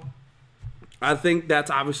 So, I think that's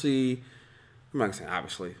obviously, I'm not going to say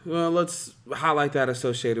obviously, well, let's highlight that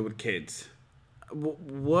associated with kids.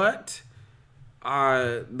 what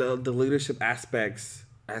are the leadership aspects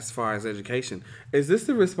as far as education? Is this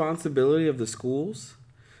the responsibility of the schools?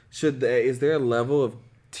 Is there a level of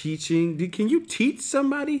teaching? Can you teach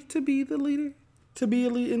somebody to be the leader, to be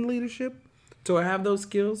in leadership, to have those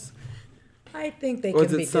skills? I think they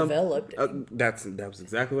can be developed. That was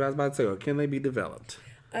exactly what I was about to say. Or can they be developed?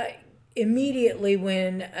 Immediately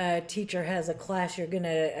when a teacher has a class, you're going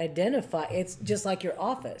to identify. It's just like your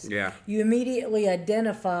office. Yeah. You immediately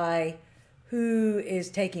identify who is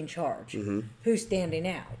taking charge, who's standing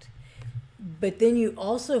out. But then you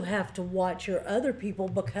also have to watch your other people,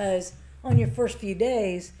 because on your first few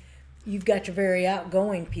days, you've got your very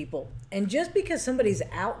outgoing people. And just because somebody's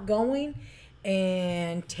outgoing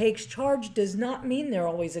and takes charge does not mean they're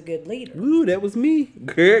always a good leader. Ooh, that was me,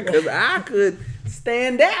 girl, because I could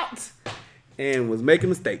stand out and was making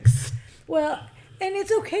mistakes. Well, and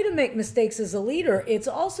it's okay to make mistakes as a leader. It's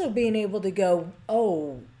also being able to go,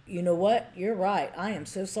 oh, you know what? You're right. I am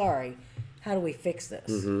so sorry. How do we fix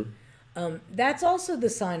this? That's also the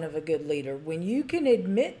sign of a good leader. When you can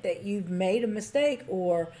admit that you've made a mistake,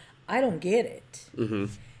 or I don't get it.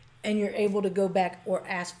 And you're able to go back or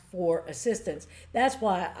ask for assistance. That's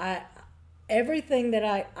why everything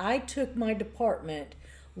that I took my department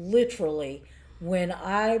literally. When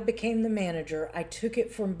I became the manager, I took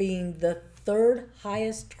it from being the third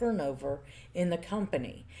highest turnover in the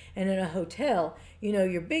company. And in a hotel, you know,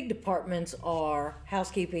 your big departments are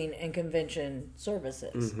housekeeping and convention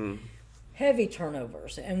services. Heavy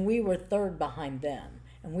turnovers. And we were third behind them.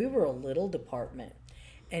 And we were a little department.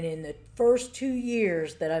 And in the first 2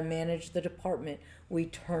 years that I managed the department, we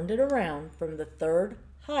turned it around from the third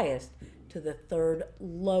highest to the third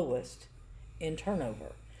lowest in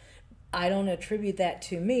turnover. I don't attribute that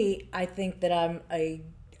to me. I think that I'm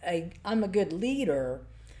a good leader,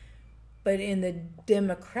 but in the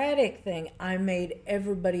democratic thing, I made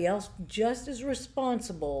everybody else just as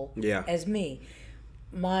responsible as me.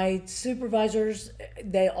 My supervisors,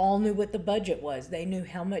 they all knew what the budget was. They knew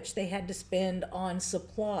how much they had to spend on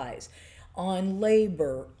supplies, on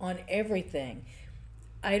labor, on everything.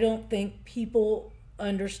 I don't think people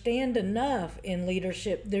understand enough in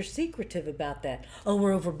leadership. They're secretive about that. Oh,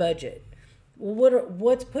 we're over budget. Well,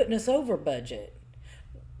 what's putting us over budget?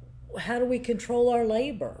 How do we control our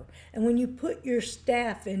labor? And when you put your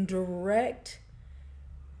staff in direct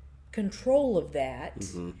control of that,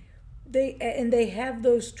 they have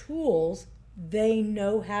those tools, they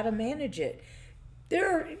know how to manage it.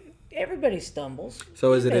 Everybody stumbles.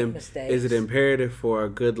 So is it imperative for a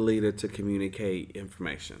good leader to communicate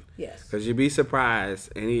information? Yes. Because you'd be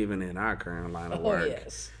surprised, and even in our current line of work,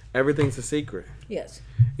 everything's a secret. Yes.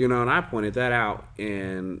 You know, and I pointed that out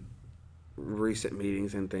in recent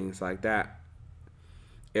meetings and things like that.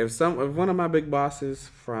 If one of my big bosses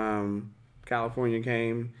from California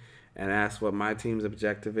came and asked what my team's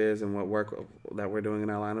objective is and what work that we're doing in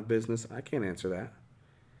our line of business, I can't answer that.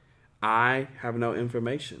 I have no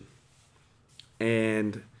information.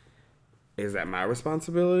 And is that my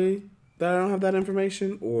responsibility that I don't have that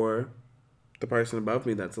information, or the person above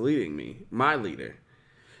me that's leading me, my leader?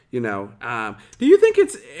 You know, do you think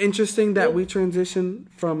it's interesting that we transition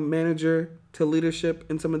from manager to leadership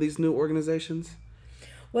in some of these new organizations?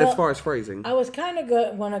 Well, as far as phrasing, I was kind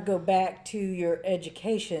of want to go back to your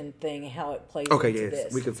education thing, how it plays into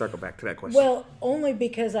this. We can circle back to that question. Well, only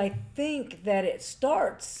because I think that it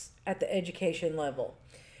starts at the education level.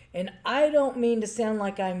 And I don't mean to sound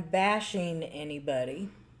like I'm bashing anybody,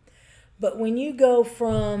 but when you go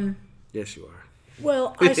from... Yes, you are.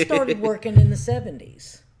 Well, I started working in the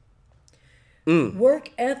 70s.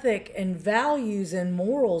 Work ethic and values and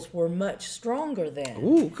morals were much stronger then.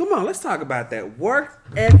 Ooh, come on, let's talk about that. Work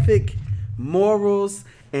ethic, morals,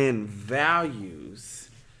 and values.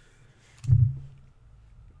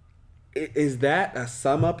 Is that a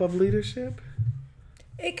sum up of leadership?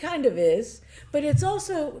 It kind of is, but it's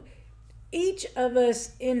also, each of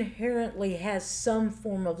us inherently has some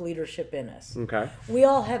form of leadership in us. Okay. We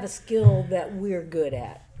all have a skill that we're good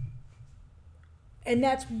at. And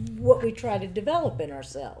that's what we try to develop in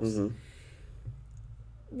ourselves.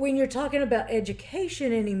 When you're talking about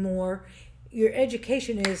education anymore, your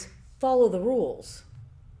education is follow the rules.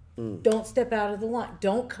 Don't step out of the line.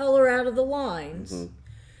 Don't color out of the lines.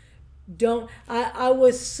 I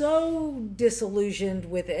was so disillusioned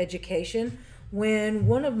with education when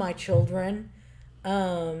one of my children,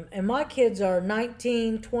 and my kids are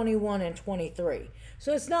 19, 21, and 23.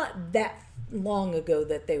 So it's not that long ago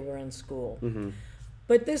that they were in school.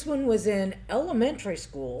 But this one was in elementary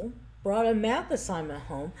school, brought a math assignment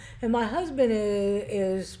home, and my husband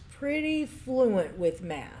is pretty fluent with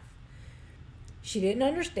math. She didn't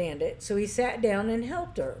understand it, so he sat down and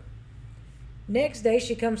helped her. Next day,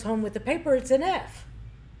 she comes home with the paper. It's an F.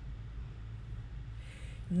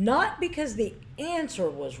 Not because the answer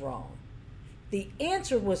was wrong. The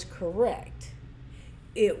answer was correct.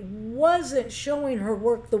 It wasn't showing her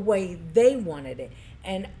work the way they wanted it.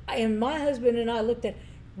 And my husband and I looked at,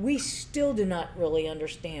 we still do not really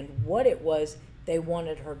understand what it was they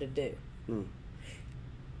wanted her to do.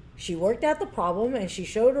 She worked out the problem and she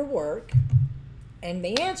showed her work, and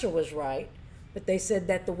the answer was right, but they said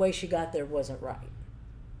that the way she got there wasn't right.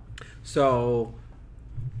 So,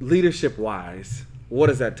 leadership wise, what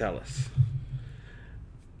does that tell us?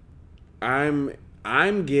 I'm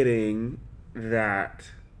getting that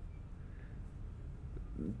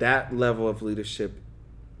level of leadership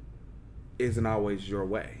isn't always your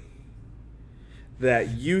way. That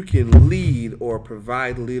you can lead or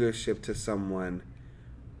provide leadership to someone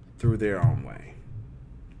through their own way,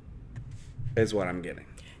 is what I'm getting.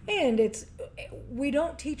 And we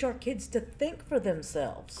don't teach our kids to think for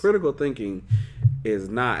themselves. Critical thinking is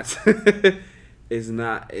not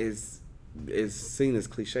is seen as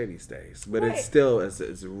cliche these days, but right. It's still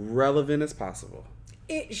as relevant as possible.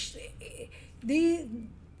 The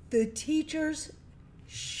teachers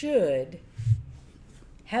should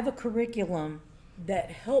have a curriculum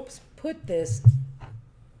that helps put this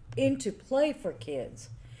into play for kids.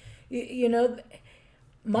 You know,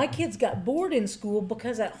 my kids got bored in school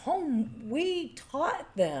because at home we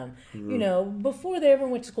taught them, you know, before they ever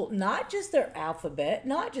went to school, not just their alphabet,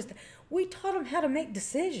 we taught them how to make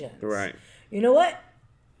decisions. Right. You know what?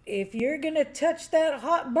 If you're going to touch that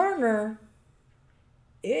hot burner,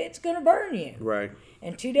 it's going to burn you. Right.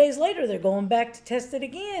 And 2 days later, they're going back to test it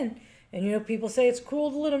again. And, you know, people say it's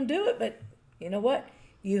cruel to let them do it, but you know what?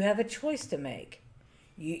 You have a choice to make.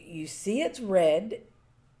 You see it's red.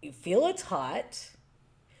 You feel it's hot.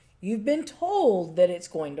 You've been told that it's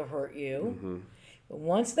going to hurt you. Mm-hmm. But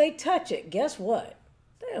once they touch it, guess what?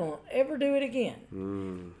 They won't ever do it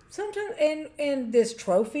again. Sometimes, and this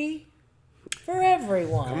trophy for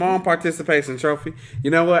everyone. Come on, participation trophy.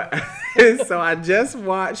 You know what? So I just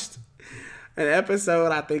watched an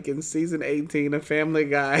episode, I think in season 18 of Family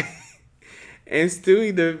Guy. And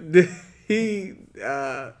Stewie, he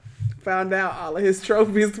found out all of his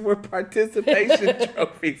trophies were participation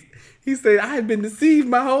trophies. He said, I had been deceived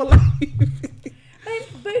my whole life.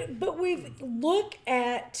 But we look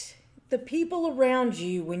at the people around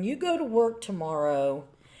you. When you go to work tomorrow,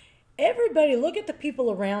 everybody look at the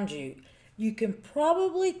people around you. You can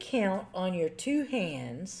probably count on your two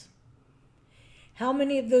hands how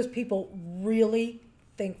many of those people really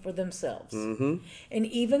think for themselves. Mm-hmm. And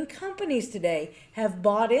even companies today have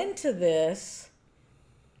bought into this.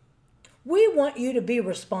 We want you to be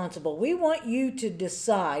responsible. We want you to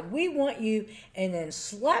decide. We want you, and then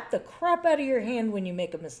slap the crap out of your hand when you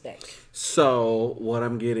make a mistake. So what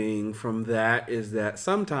I'm getting from that is that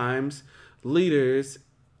sometimes leaders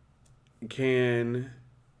can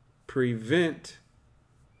prevent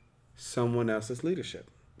someone else's leadership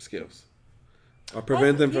skills or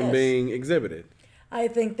prevent them from being exhibited. I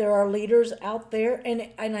think there are leaders out there,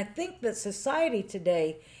 and I think that society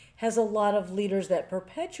today has a lot of leaders that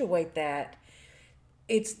perpetuate that.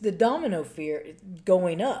 It's the domino fear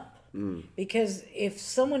going up. Because if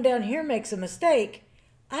someone down here makes a mistake,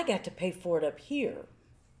 I got to pay for it up here.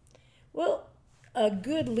 Well, a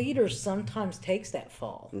good leader sometimes takes that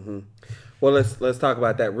fall. Mm-hmm. Well, let's talk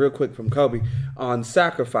about that real quick from Kobe. On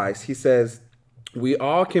sacrifice, he says, we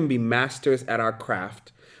all can be masters at our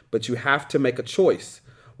craft, but you have to make a choice.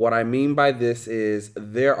 What I mean by this is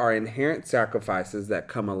there are inherent sacrifices that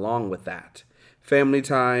come along with that. Family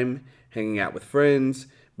time, hanging out with friends,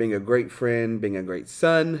 being a great friend, being a great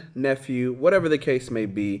son, nephew, whatever the case may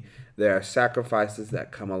be, there are sacrifices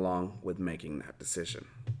that come along with making that decision.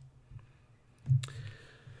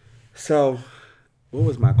 So, what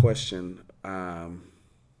was my question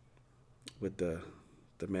with the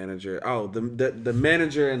manager? Oh, the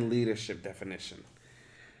manager and leadership definition.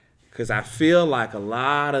 Because I feel like a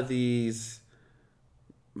lot of these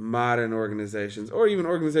modern organizations, or even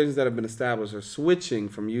organizations that have been established, are switching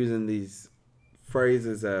from using these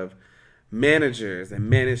phrases of managers and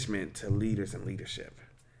management to leaders and leadership.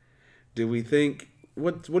 Do we think,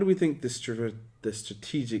 what do we think the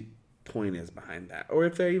strategic point is behind that? Or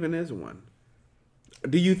if there even is one?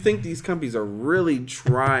 Do you think these companies are really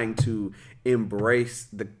trying to embrace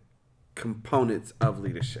the components of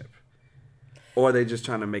leadership? Or are they just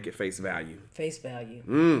trying to make it face value? Face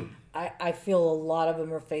value. I feel a lot of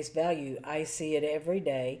them are face value. I see it every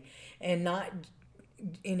day. And not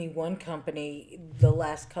any one company, the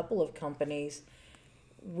last couple of companies,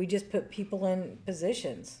 we just put people in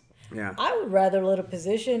positions. Yeah. I would rather let a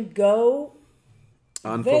position go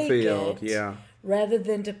Unfulfilled. vacant Yeah. rather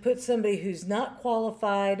than to put somebody who's not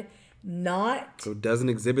qualified, not. Who doesn't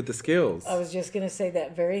exhibit the skills. I was just going to say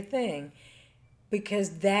that very thing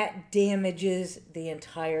because that damages the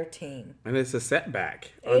entire team. And it's a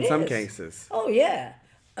setback It in some is. cases. Oh, yeah.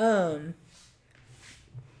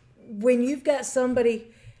 When you've got somebody,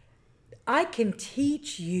 I can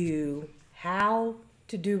teach you how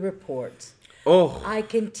to do reports. Oh. I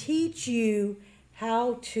can teach you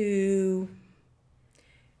how to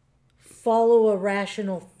follow a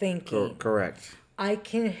rational thinking. Correct. I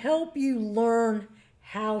can help you learn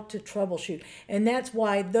how to troubleshoot. And that's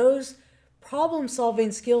why those problem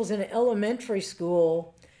solving skills in elementary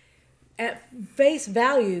school, at face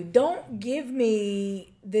value, don't give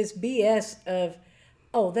me this BS of,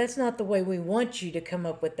 oh, that's not the way we want you to come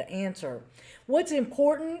up with the answer. What's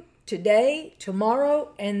important today, tomorrow,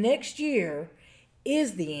 and next year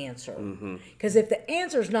is the answer. Because if the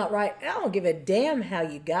answer's not right, I don't give a damn how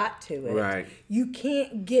you got to it. Right. You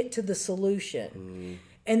can't get to the solution.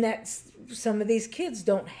 And that's, some of these kids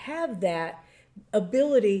don't have that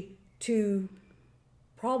ability to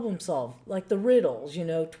problem solve. Like the riddles,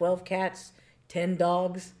 12 cats, 10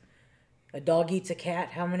 dogs. A dog eats a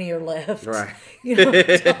cat. How many are left? Right. Yeah,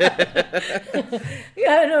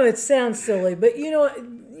 I know it sounds silly, but you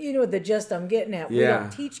know the gist I'm getting at. We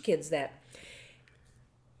don't teach kids that.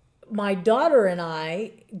 My daughter and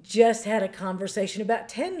I just had a conversation about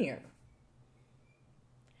tenure.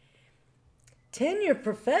 Tenure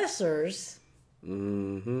professors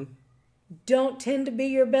don't tend to be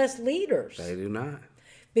your best leaders. They do not.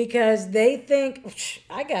 Because they think,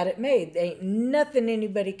 I got it made. There ain't nothing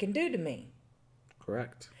anybody can do to me.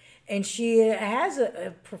 Correct. And she has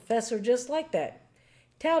a professor just like that.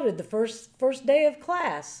 Touted the first day of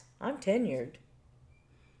class, I'm tenured.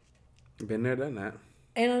 Been there, done that.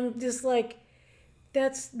 And I'm just like,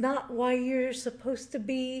 that's not why you're supposed to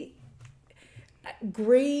be.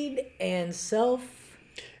 Greed and self.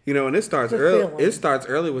 And it starts early. It starts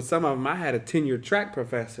early with some of them. I had a tenured track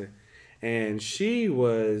professor, and she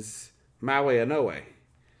was my way or no way.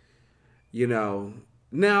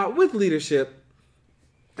 Now with leadership,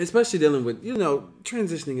 especially dealing with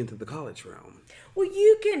transitioning into the college realm. Well,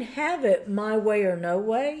 you can have it my way or no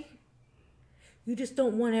way. You just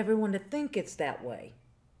don't want everyone to think it's that way.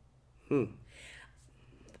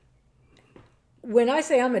 When I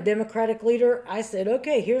say I'm a Democratic leader, I said,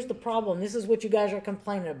 okay, here's the problem. This is what you guys are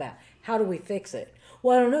complaining about. How do we fix it?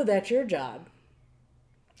 Well, I don't know. That's your job.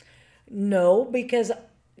 No, because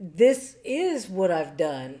this is what I've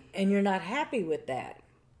done, and you're not happy with that.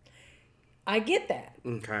 I get that.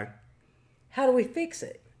 Okay. How do we fix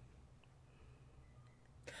it?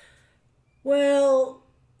 Well,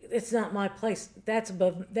 it's not my place. That's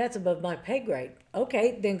above my pay grade.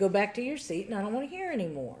 Okay, then go back to your seat, and I don't want to hear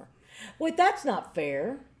anymore. Wait, that's not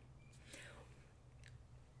fair.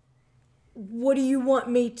 What do you want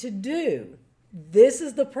me to do? This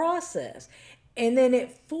is the process. And then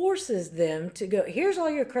it forces them to go, here's all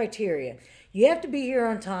your criteria. You have to be here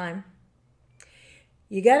on time.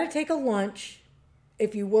 You got to take a lunch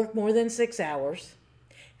if you work more than 6 hours.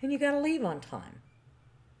 And you got to leave on time.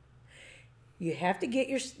 You have to get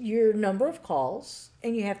your number of calls,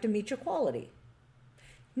 and you have to meet your quality.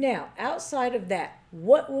 Now, outside of that,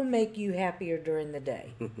 what will make you happier during the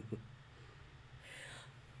day?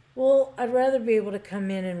 Well, I'd rather be able to come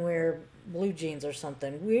in and wear blue jeans or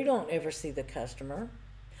something. We don't ever see the customer.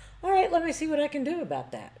 All right, let me see what I can do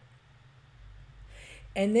about that.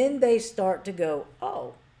 And then they start to go,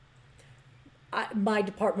 oh, my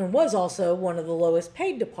department was also one of the lowest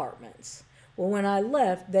paid departments. Well, when I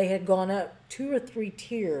left, they had gone up 2 or 3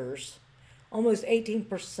 tiers, almost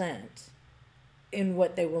 18%. In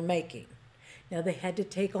what they were making. Now they had to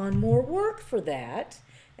take on more work for that.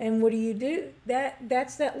 And what do?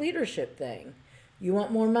 That's that leadership thing. You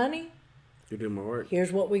want more money? You do more work.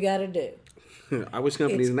 Here's what we got to do. I wish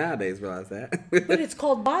companies nowadays realize that. But it's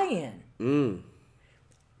called buy-in.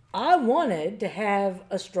 I wanted to have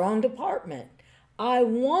a strong department. I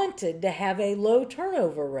wanted to have a low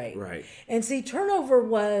turnover rate. Right. And see, turnover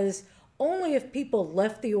was only if people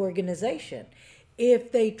left the organization.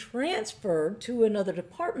 If they transferred to another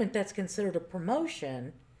department, that's considered a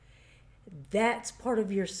promotion. That's part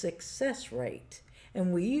of your success rate.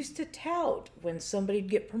 And we used to tout when somebody'd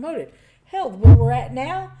get promoted. Hell, where we're at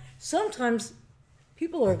now, sometimes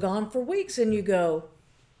people are gone for weeks and you go,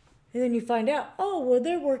 and then you find out, oh, well,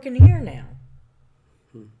 they're working here now.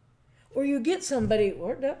 Or you get somebody,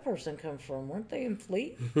 where'd that person come from? Weren't they in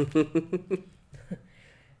Fleet?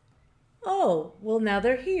 Oh, well, now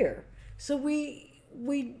they're here. So we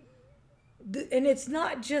And it's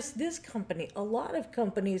not just this company. A lot of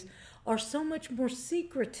companies are so much more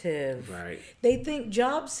secretive. Right. They think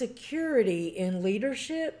job security in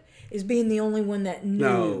leadership is being the only one that knew.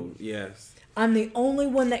 No, yes. I'm the only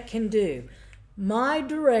one that can do. My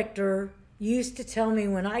director used to tell me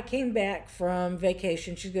when I came back from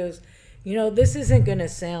vacation, she goes, you know, this isn't going to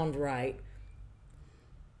sound right,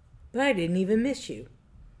 but I didn't even miss you.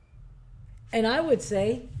 And I would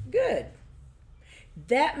say, good.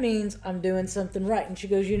 That means I'm doing something right. And she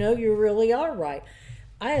goes, you know, you really are right.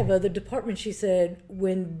 I have other departments. She said,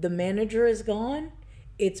 when the manager is gone,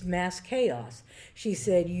 it's mass chaos. She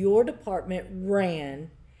said, your department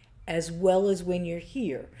ran as well as when you're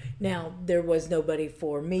here. Now, there was nobody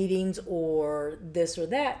for meetings or this or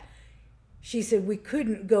that. She said, we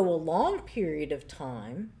couldn't go a long period of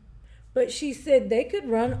time, but she said they could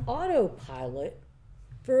run autopilot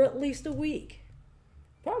for at least a week,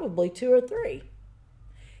 probably 2 or 3.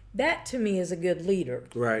 That to me is a good leader.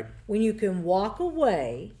 Right. When you can walk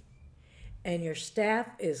away and your staff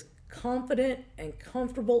is confident and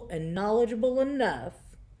comfortable and knowledgeable enough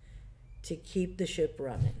to keep the ship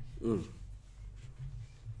running.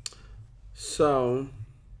 So,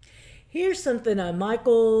 here's something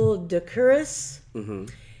Michael DeCuris.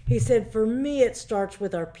 He said, for me, it starts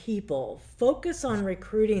with our people. Focus on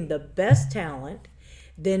recruiting the best talent,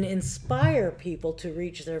 then inspire people to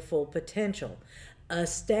reach their full potential.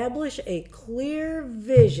 Establish a clear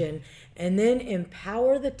vision, and then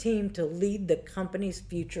empower the team to lead the company's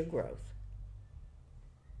future growth.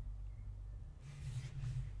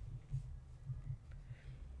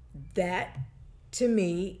 That, to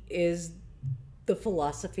me, is the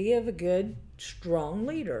philosophy of a good, strong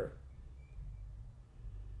leader.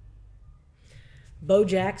 Bo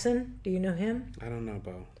Jackson, do you know him? I don't know,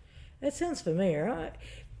 Bo. That sounds familiar.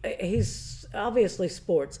 He's obviously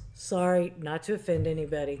sports. Sorry, not to offend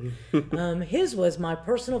anybody. His was, my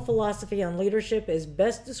personal philosophy on leadership is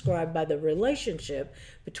best described by the relationship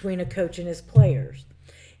between a coach and his players.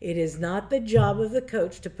 It is not the job of the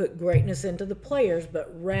coach to put greatness into the players, but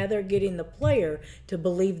rather getting the player to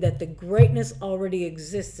believe that the greatness already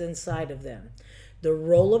exists inside of them. The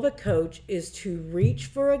role of a coach is to reach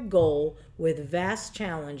for a goal with vast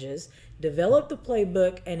challenges, develop the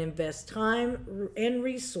playbook, and invest time and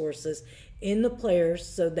resources in the players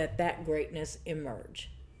so that that greatness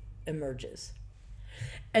emerges.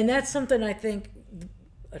 And that's something I think,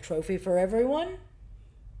 a trophy for everyone.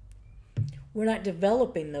 We're not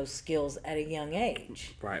developing those skills at a young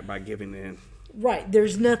age. Right, by giving in. Right.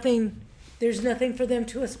 There's nothing for them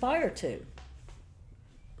to aspire to.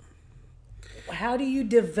 How do you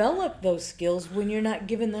develop those skills when you're not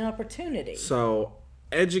given the opportunity? So,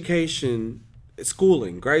 education,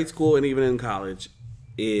 schooling, grade school and even in college,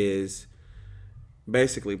 is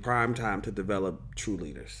basically prime time to develop true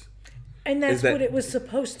leaders. And that's what it was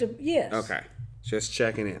supposed to, yes. Okay. Just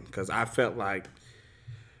checking in, because I felt like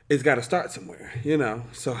it's got to start somewhere, you know.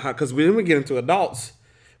 So, because then we get into adults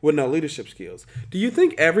with no leadership skills. Do you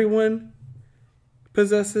think everyone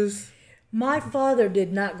possesses? My father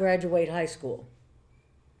did not graduate high school.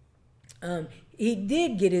 He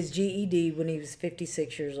did get his GED when he was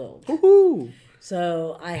 56 years old. Woohoo!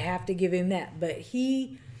 So I have to give him that. But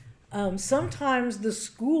he, sometimes the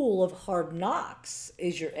school of hard knocks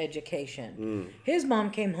is your education. His mom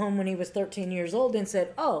came home when he was 13 years old and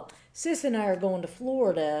said, oh, Sis and I are going to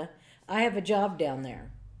Florida. I have a job down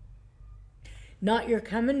there. Not you're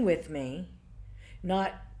coming with me.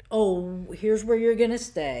 Not, oh, here's where you're going to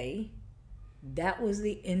stay. That was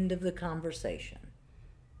the end of the conversation.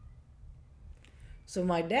 So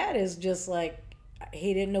my dad is just like,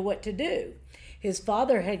 he didn't know what to do. His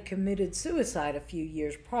father had committed suicide a few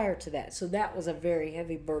years prior to that. So that was a very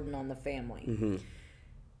heavy burden on the family.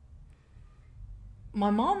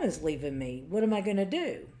 My mom is leaving me. What am I going to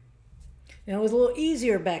do? Now, it was a little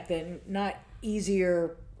easier back then. Not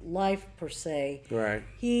easier life per se. Right.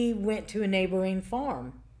 He went to a neighboring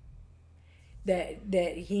farm.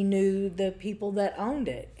 That he knew the people that owned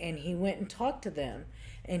it, and he went and talked to them,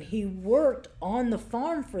 and he worked on the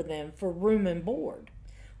farm for them for room and board.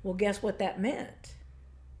 Well, guess what that meant?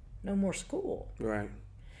 No more school. Right.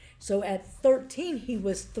 So at 13, he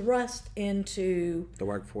was thrust into the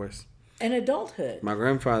workforce and adulthood. My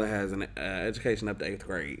grandfather has an education up to 8th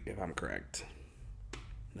grade, if I'm correct.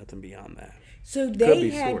 Nothing beyond that. So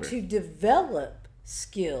they had to develop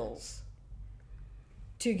skills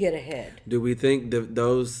to get ahead. Do we think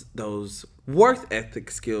those work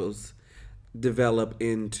ethic skills develop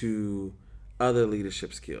into other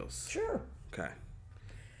leadership skills? Sure. Okay.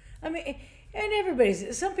 I mean,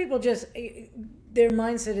 and some people just, their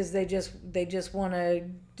mindset is they just want to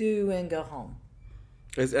do and go home.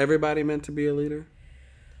 Is everybody meant to be a leader?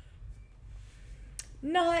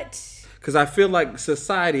 Not. Because I feel like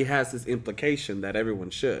society has this implication that everyone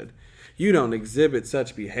should. You don't exhibit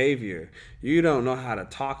such behavior. You don't know how to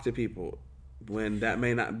talk to people when that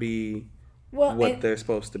may not be what they're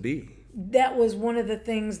supposed to be. That was one of the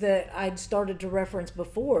things that I'd started to reference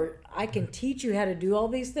before. I can teach you how to do all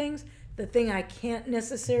these things. The thing I can't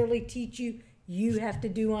necessarily teach you, you have to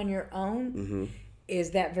do on your own,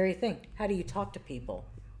 is that very thing. How do you talk to people?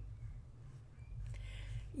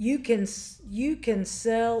 You can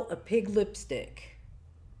sell a pig lipstick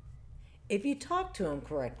if you talk to them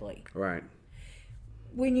correctly. Right.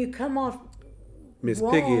 When you come off Miss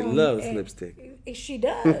Piggy loves lipstick. She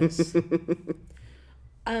does.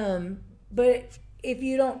 But if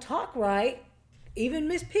you don't talk right, even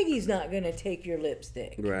Miss Piggy's not going to take your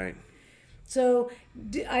lipstick. Right. So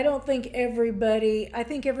I don't think I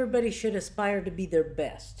think everybody should aspire to be their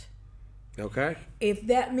best. Okay. If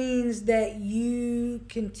that means that you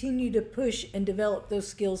continue to push and develop those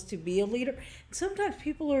skills to be a leader, sometimes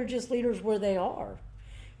people are just leaders where they are.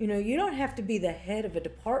 You know, you don't have to be the head of a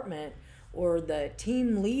department or the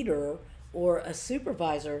team leader or a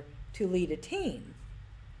supervisor to lead a team.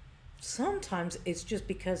 Sometimes it's just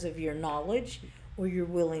because of your knowledge or your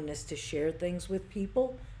willingness to share things with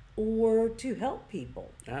people or to help people.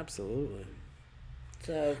 Absolutely.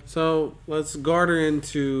 So let's garter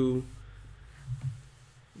into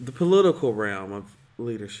the political realm of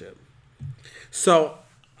leadership. So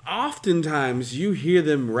oftentimes you hear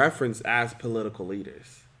them referenced as political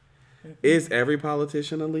leaders. Is every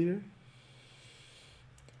politician a leader?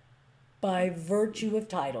 By virtue of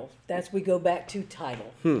title. We go back to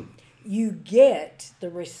title. You get the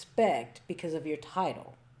respect because of your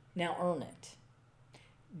title. Now earn it.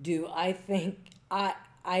 Do I think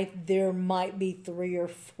there might be 3 or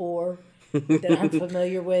 4 that I'm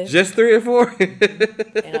familiar with? Just 3 or 4?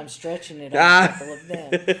 And I'm stretching it on a couple of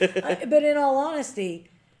them. But in all honesty,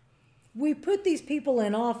 we put these people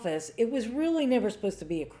in office. It was really never supposed to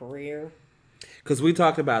be a career. Because we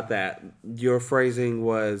talked about that. Your phrasing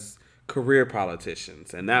was career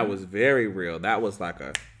politicians. And that was very real. That was like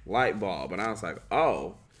a light bulb. And I was like,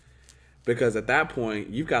 oh. Because at that point,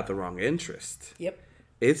 you've got the wrong interest. Yep.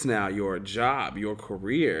 It's now your job, your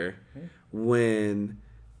career, when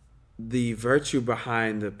the virtue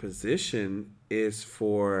behind the position is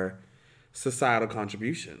for societal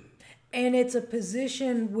contribution. And it's a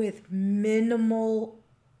position with minimal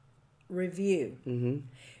review.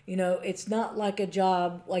 You know, it's not like a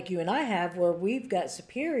job like you and I have where we've got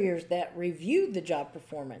superiors that review the job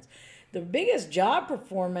performance. The biggest job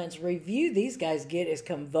performance review these guys get is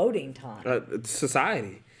come voting time.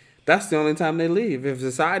 Society. That's the only time they leave. If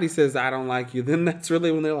society says, I don't like you, then that's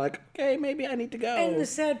really when they're like, okay, maybe I need to go. And the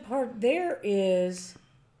sad part there is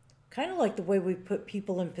kind of like the way we put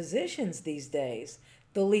people in positions these days.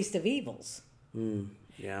 The least of evils.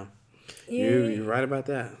 Yeah. You're right about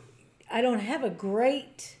that. I don't have a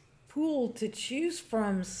great pool to choose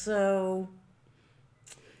from, so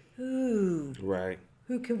Right.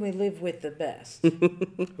 Who can we live with the best?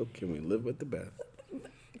 Who can we live with the best?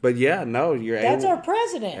 But yeah, no, That's our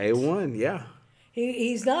president. A1, yeah.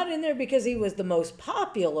 He's not in there because he was the most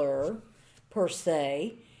popular, per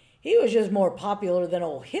se. He was just more popular than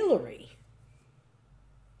old Hillary.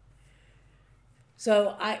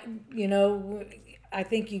 So I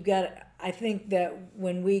think that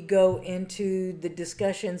when we go into the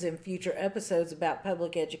discussions in future episodes about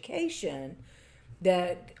public education,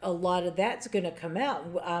 that a lot of that's going to come out.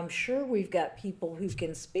 I'm sure we've got people who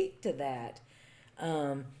can speak to that.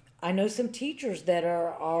 I know some teachers that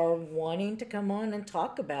are wanting to come on and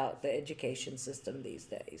talk about the education system these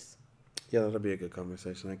days. Yeah, that'll be a good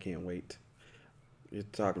conversation. I can't wait. You're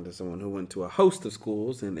talking to someone who went to a host of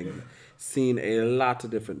schools and seen a lot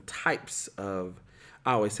of different types of...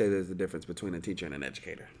 I always say there's a difference between a teacher and an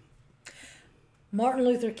educator. Martin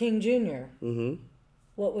Luther King Jr.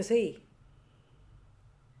 What was he?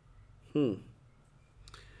 A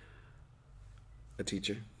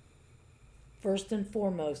teacher. First and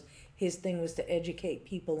foremost, his thing was to educate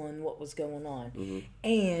people on what was going on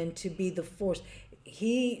and to be the force.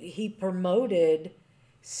 He promoted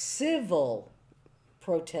civil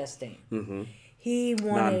protesting. He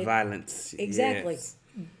wanted nonviolence. Exactly. Yes.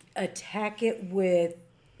 Attack it with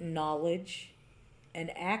knowledge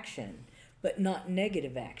and action, but not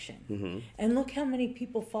negative action. And look how many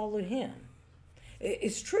people followed him.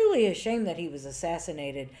 It's truly a shame that he was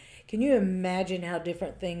assassinated. Can you imagine how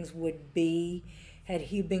different things would be had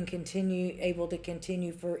he been able to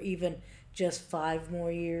continue for even just 5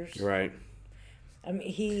 more years? Right. I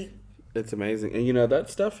mean, It's amazing. And, that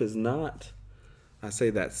stuff is not I say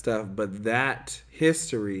that stuff, but that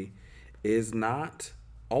history is not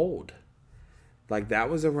old. Like, that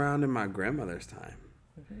was around in my grandmother's time.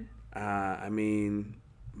 Mm-hmm. I mean,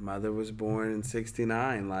 mother was born in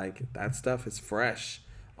 69. Like, that stuff is fresh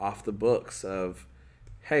off the books of,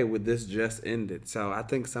 hey, would this just ended? So I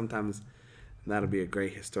think sometimes that'll be a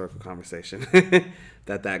great historical conversation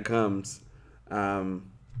that comes in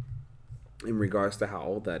regards to how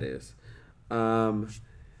old that is.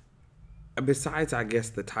 Besides, I guess,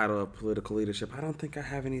 the title of political leadership, I don't think I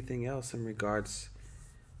have anything else in regards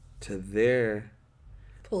to their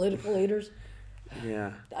political leaders.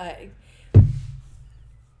 Yeah.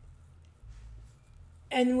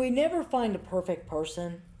 And we never find a perfect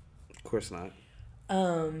person. Of course not.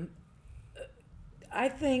 I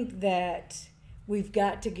think that we've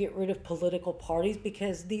got to get rid of political parties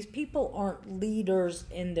because these people aren't leaders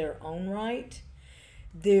in their own right.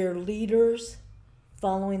 They're leaders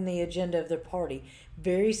following the agenda of their party.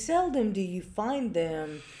 Very seldom do you find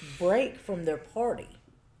them break from their party.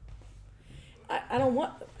 I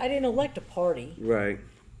didn't elect a party. Right.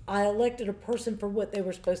 I elected a person for what they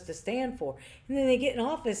were supposed to stand for. And then they get in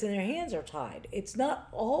office and their hands are tied. It's not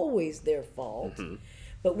always their fault. Mm-hmm.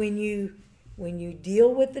 But when you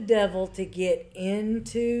deal with the devil to get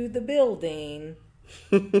into the building,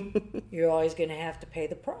 you're always going to have to pay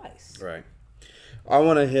the price. Right. I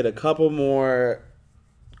want to hit a couple more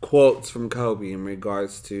quotes from Kobe in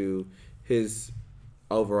regards to his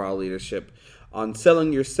overall leadership. On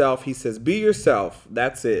selling yourself, he says, be yourself.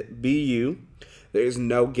 That's it. Be you. There is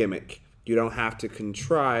no gimmick. You don't have to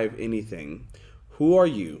contrive anything. Who are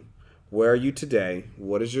you? Where are you today?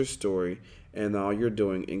 What is your story? And all you're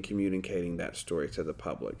doing in communicating that story to the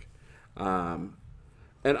public. And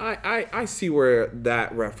I see where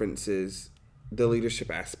that references the leadership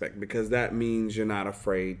aspect, because that means you're not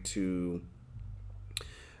afraid to,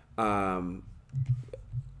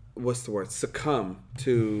 succumb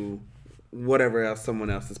to whatever else someone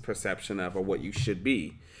else's perception of or what you should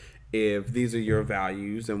be. If these are your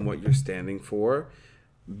values and what you're standing for,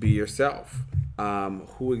 be yourself.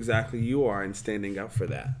 Who exactly you are and standing up for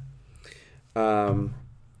that.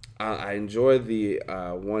 I enjoy the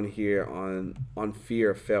one here on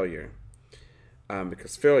fear of failure,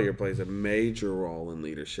 because failure plays a major role in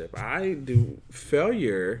leadership.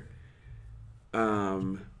 Failure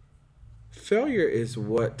is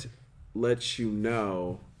what lets you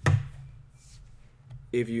know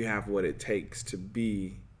if you have what it takes to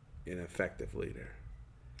be an effective leader.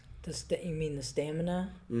 You mean the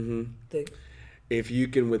stamina? Mm-hmm. If you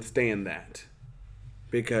can withstand that.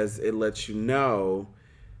 Because it lets you know,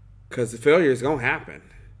 because the failure is going to happen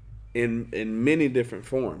in many different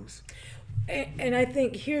forms. And I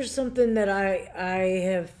think here's something that I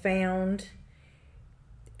have found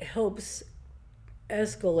helps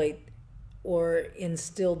escalate or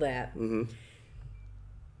instill that. Mm-hmm.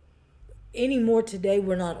 Anymore today,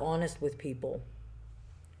 we're not honest with people.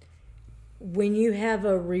 When you have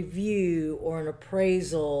a review or an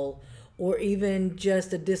appraisal or even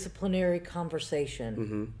just a disciplinary conversation,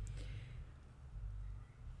 mm-hmm.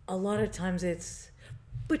 a lot of times it's,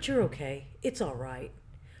 but you're okay. It's all right.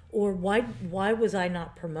 Or why was I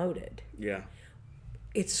not promoted? Yeah.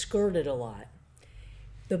 It's skirted a lot.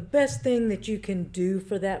 The best thing that you can do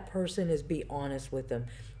for that person is be honest with them.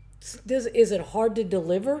 Is it hard to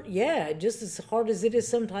deliver? Yeah, just as hard as it is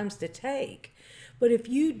sometimes to take. But if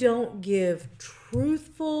you don't give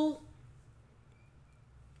truthful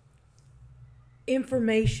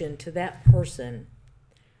information to that person,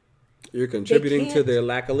 you're contributing to their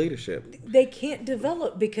lack of leadership. They can't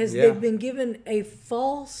develop because they've been given a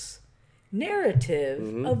false narrative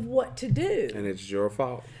mm-hmm. of what to do. And it's your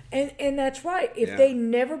fault. And that's right. If they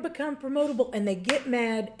never become promotable and they get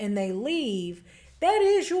mad and they leave, that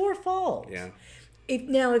is your fault. Yeah.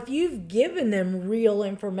 If you've given them real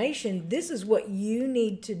information, this is what you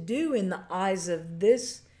need to do in the eyes of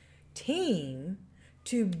this team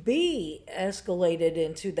to be escalated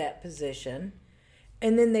into that position,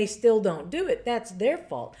 and then they still don't do it, that's their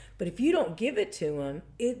fault. But if you don't give it to them,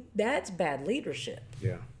 that's bad leadership.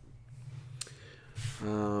 Yeah.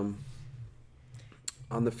 On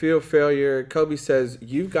the fear of failure, Kobe says,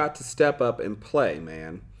 you've got to step up and play,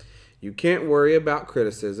 man. You can't worry about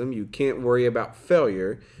criticism. You can't worry about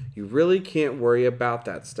failure. You really can't worry about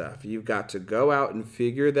that stuff. You've got to go out and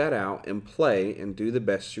figure that out and play and do the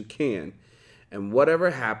best you can. And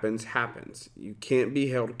whatever happens, happens. You can't be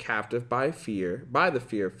held captive by the fear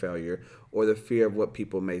of failure or the fear of what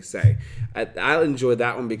people may say. I enjoy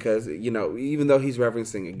that one because, even though he's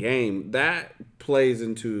referencing a game, that plays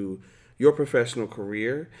into your professional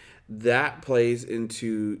career. That plays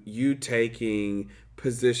into you taking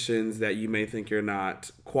positions that you may think you're not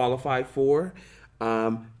qualified for.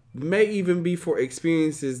 May even be for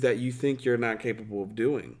experiences that you think you're not capable of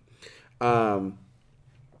doing.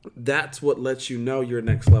 That's what lets you know your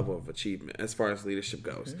next level of achievement as far as leadership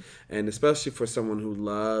goes. And especially for someone who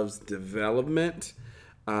loves development,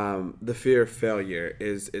 the fear of failure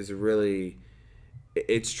is really,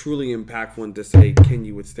 it's truly impactful to say, can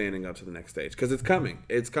you withstand up to the next stage? Because it's coming.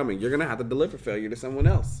 It's coming. You're going to have to deliver failure to someone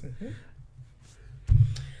else.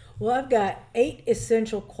 Well, I've got 8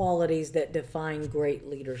 essential qualities that define great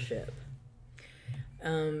leadership.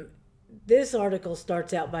 This article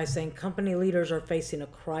starts out by saying company leaders are facing a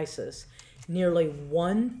crisis. Nearly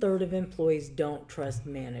 1/3 of employees don't trust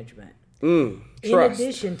management. In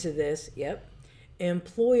addition to this,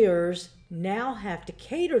 employers now have to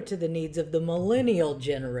cater to the needs of the millennial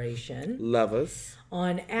generation. Love us.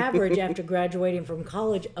 On average, after graduating from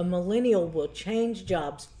college, a millennial will change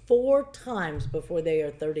jobs 4 times before they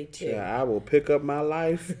are 32. Yeah, I will pick up my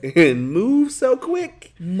life and move so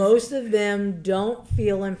quick. Most of them don't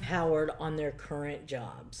feel empowered on their current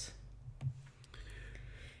jobs.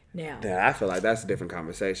 Now, yeah, I feel like that's a different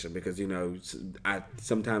conversation because,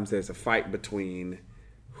 sometimes there's a fight between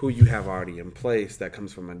who you have already in place that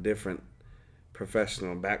comes from a different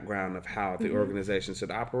professional background of how the organization should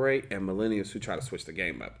operate, and millennials who try to switch the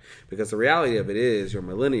game up. Because the reality of it is, your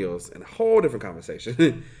millennials, and a whole different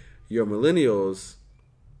conversation, your millennials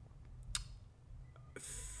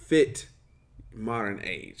fit modern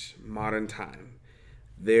age, modern time.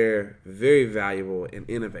 They're very valuable and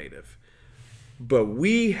innovative. But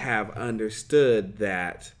we have understood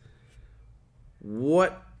that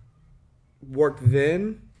what worked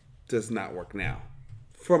then does not work now,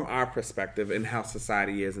 from our perspective and how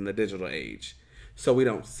society is in the digital age. So we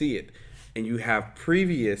don't see it. And you have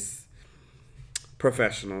previous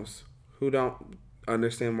professionals who don't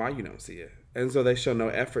understand why you don't see it. And so they show no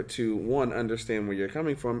effort to, 1, understand where you're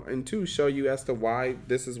coming from, and 2, show you as to why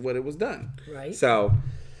this is what it was done. Right. So,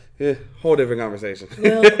 whole different conversation.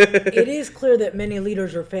 Well, it is clear that many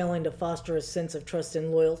leaders are failing to foster a sense of trust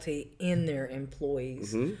and loyalty in their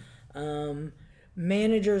employees.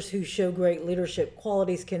 Managers who show great leadership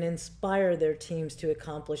qualities can inspire their teams to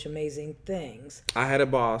accomplish amazing things. I had a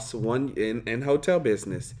boss in hotel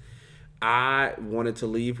business. I wanted to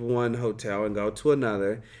leave one hotel and go to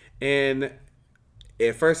another. And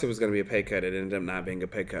at first it was going to be a pay cut. It ended up not being a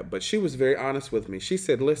pay cut. But she was very honest with me. She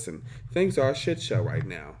said, listen, things are a shit show right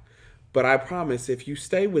now. But I promise if you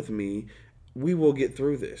stay with me, we will get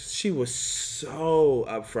through this. She was so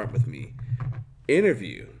upfront with me.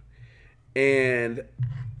 Interview. And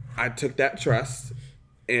I took that trust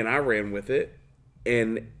and I ran with it,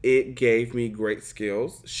 and it gave me great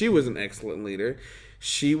skills. She was an excellent leader.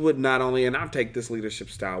 She would not only, and I'll take this leadership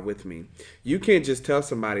style with me. You can't just tell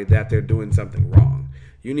somebody that they're doing something wrong.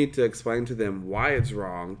 You need to explain to them why it's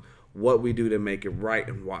wrong, what we do to make it right,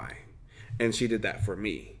 and why. And she did that for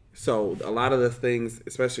me. So a lot of the things,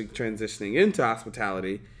 especially transitioning into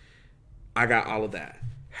hospitality, I got all of that.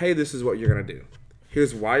 Hey, this is what you're going to do.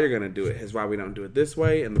 Here's why you're going to do it. Here's why we don't do it this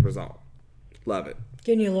way, and the result. Love it.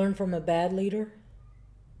 Can you learn from a bad leader?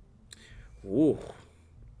 Ooh,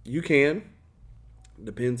 you can.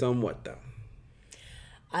 Depends on what, though.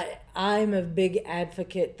 I'm a big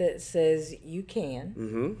advocate that says you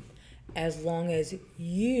can, as long as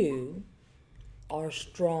you are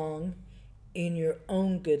strong in your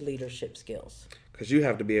own good leadership skills. Because you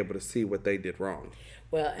have to be able to see what they did wrong.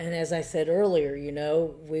 Well, and as I said earlier,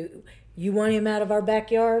 you want him out of our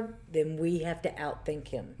backyard, then we have to outthink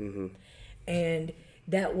him. And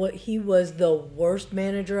he was the worst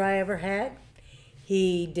manager I ever had.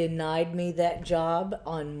 He denied me that job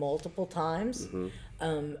on multiple times.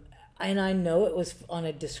 And I know it was on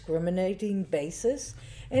a discriminating basis.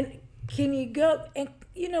 And can you go, and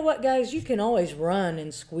you know what, guys, you can always run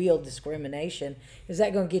and squeal discrimination. Is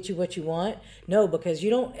that going to get you what you want? No, because you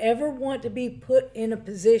don't ever want to be put in a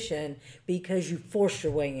position because you forced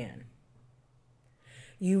your way in.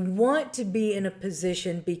 You want to be in a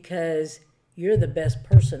position because you're the best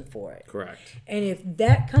person for it. Correct. And if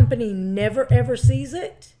that company never ever sees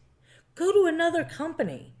it, go to another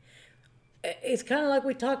company. It's kind of like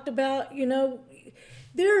we talked about,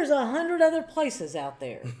 there's 100 other places out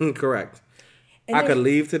there. Correct. And I could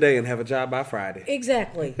leave today and have a job by Friday.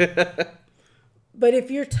 Exactly. But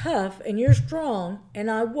if you're tough and you're strong,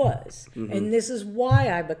 and I was, and this is why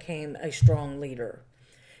I became a strong leader,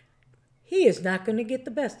 he is not going to get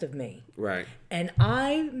the best of me. Right. And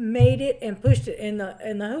I made it and pushed it. In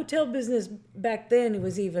the hotel business back then, it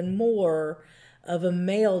was even more of a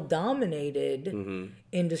male-dominated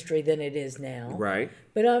industry than it is now. Right.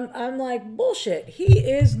 But I'm like, bullshit. He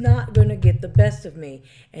is not going to get the best of me.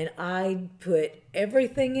 And I put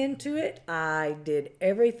everything into it. I did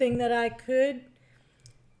everything that I could.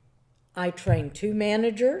 I trained 2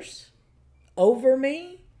 managers over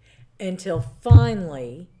me until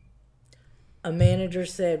finally a manager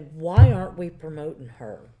said, why aren't we promoting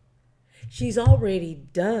her? She's already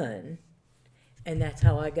done. And that's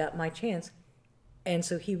how I got my chance. And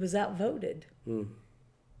so he was outvoted.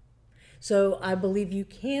 So I believe you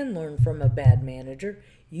can learn from a bad manager.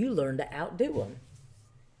 You learn to outdo them.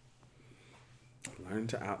 Learn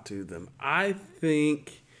to outdo them. I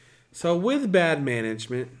think, so with bad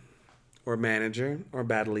management or manager or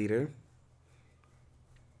bad leader,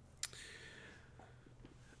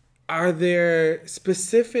 are there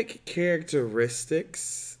specific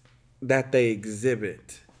characteristics that they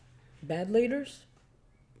exhibit? Bad leaders?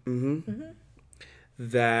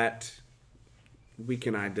 That we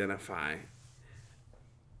can identify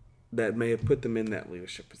that may have put them in that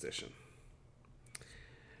leadership position.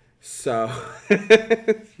 So,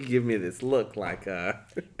 you give me this look like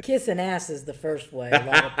kissing ass is the first way a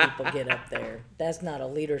lot of people get up there. That's not a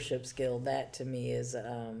leadership skill. That to me is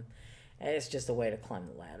it's just a way to climb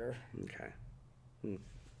the ladder. Okay.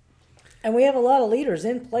 And we have a lot of leaders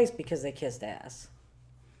in place because they kissed ass.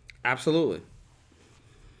 Absolutely.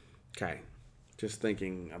 Okay. Just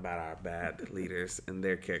thinking about our bad leaders and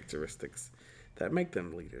their characteristics that make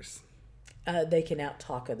them leaders. They can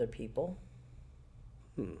out-talk other people.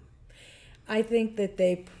 I think that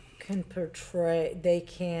they can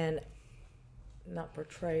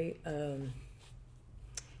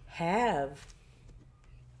have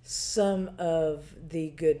some of the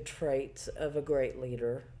good traits of a great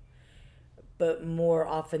leader, but more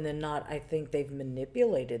often than not, I think they've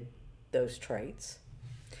manipulated those traits.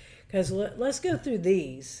 Because let's go through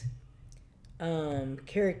these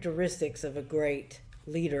characteristics of a great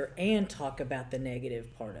leader and talk about the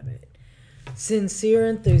negative part of it. Sincere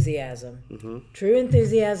enthusiasm. True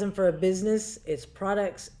enthusiasm for a business, its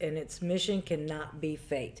products, and its mission cannot be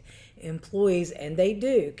faked. Employees, and they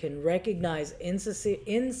do, can recognize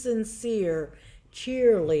insincere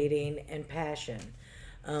cheerleading and passion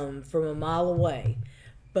from a mile away.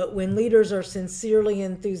 But when leaders are sincerely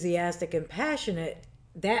enthusiastic and passionate,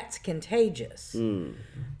 that's contagious.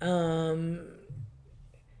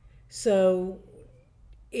 So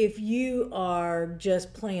if you are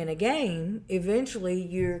just playing a game, eventually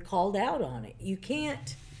you're called out on it. You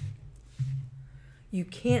can't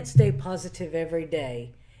stay positive every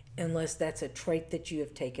day unless that's a trait that you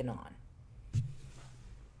have taken on.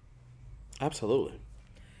 Absolutely.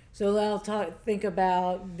 So I'll think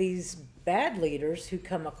about these bad leaders who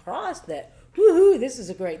come across that, woohoo, this is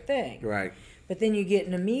a great thing. Right. But then you get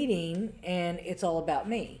in a meeting and it's all about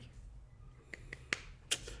me.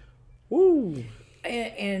 Woo.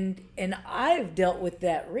 And I've dealt with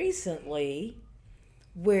that recently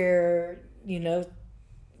where,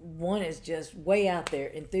 one is just way out there,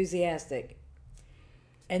 enthusiastic,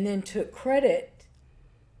 and then took credit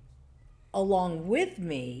along with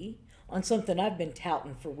me on something I've been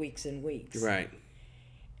touting for weeks and weeks. Right.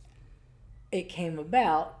 It came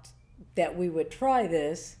about that we would try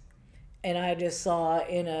this, and I just saw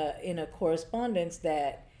in a correspondence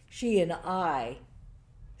that she and I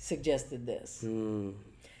suggested this.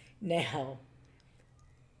 Now,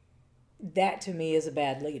 that to me is a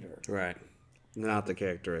bad leader. Right. Not the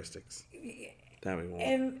characteristics that we want.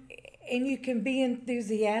 And you can be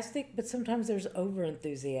enthusiastic, but sometimes there's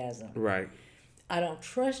over-enthusiasm. Right. I don't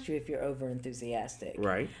trust you if you're over-enthusiastic.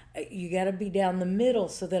 Right. You got to be down the middle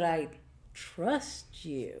so that I trust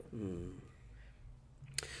you.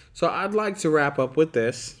 So I'd like to wrap up with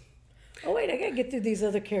this. Oh, wait, I got to get through these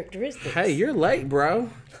other characteristics. Hey, you're late, bro.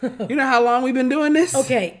 You know how long we've been doing this?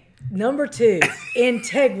 Okay, number 2,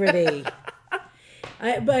 integrity.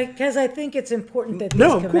 Because I think it's important that these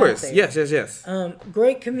come of course. out there. Yes.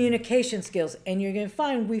 Great communication skills. And you're going to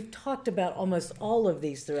find we've talked about almost all of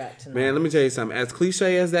these throughout tonight. Man, let me tell you something. As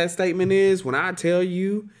cliche as that statement is, when I tell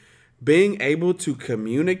you being able to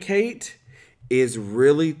communicate is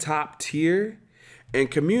really top tier, and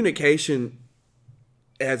communication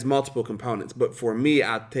has multiple components. But for me,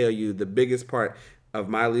 I'll tell you the biggest part of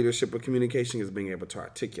my leadership of communication is being able to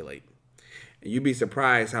articulate. And you'd be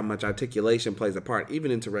surprised how much articulation plays a part,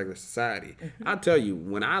 even into regular society. I'll tell you,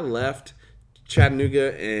 when I left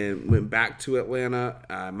Chattanooga and went back to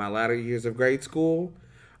Atlanta, my latter years of grade school,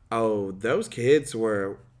 those kids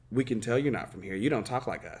were, we can tell you're not from here. You don't talk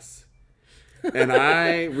like us. And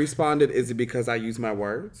I responded, is it because I use my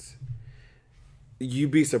words?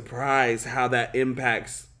 You'd be surprised how that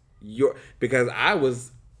impacts because I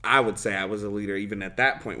would say I was a leader even at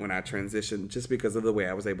that point when I transitioned, just because of the way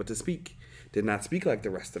I was able to speak. Did not speak like the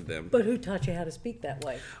rest of them. But who taught you how to speak that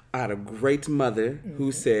way? I had a great mother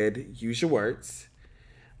who said, use your words.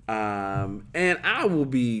 And I will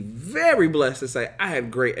be very blessed to say I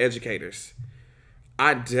had great educators.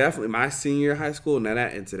 I definitely, my senior year of high school, now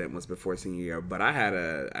that incident was before senior year, but I had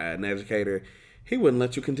an educator. He wouldn't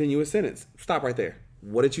let you continue a sentence. Stop right there.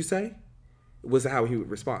 What did you say? Was how he would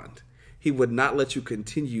respond. He would not let you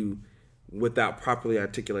continue without properly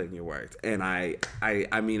articulating your words. And I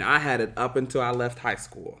mean, I had it up until I left high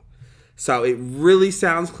school. So it really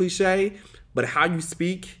sounds cliche, but how you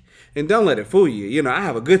speak, and don't let it fool you. You know, I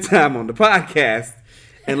have a good time on the podcast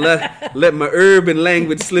and let my urban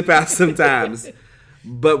language slip out sometimes.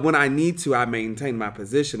 But when I need to, I maintain my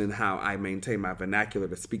position and how I maintain my vernacular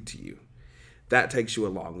to speak to you. That takes you a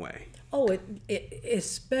long way. Oh,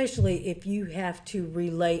 especially if you have to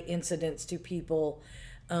relay incidents to people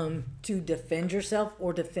to defend yourself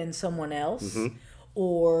or defend someone else,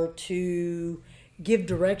 or to give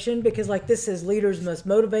direction, because like this says, leaders must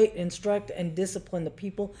motivate, instruct, and discipline the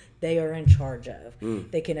people they are in charge of.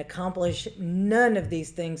 They can accomplish none of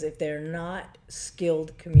these things if they're not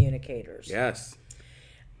skilled communicators. Yes.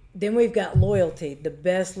 Then we've got loyalty. The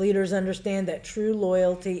best leaders understand that true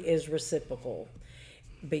loyalty is reciprocal.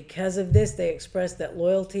 Because of this, they express that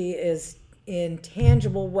loyalty is in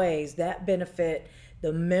tangible ways that benefit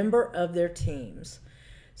the member of their teams.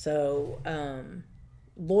 So,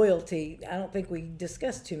 loyalty, I don't think we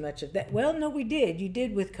discussed too much of that. Well, no, we did. You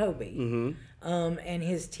did with Kobe and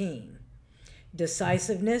his team.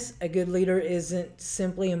 Decisiveness. A good leader isn't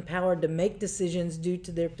simply empowered to make decisions due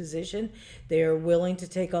to their position. They are willing to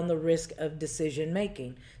take on the risk of decision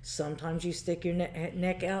making. Sometimes you stick your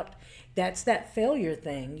neck out. That's that failure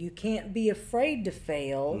thing. You can't be afraid to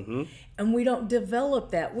fail. And we don't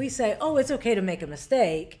develop that. We say, oh, it's okay to make a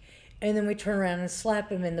mistake. And then we turn around and slap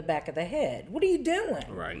him in the back of the head. What are you doing?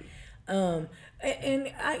 Right. And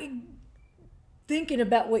I, thinking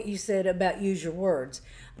about what you said about use your words,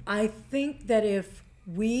 I think that if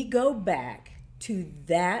we go back to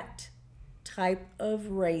that type of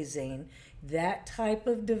raising, that type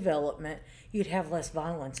of development, you'd have less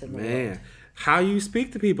violence in the world. How you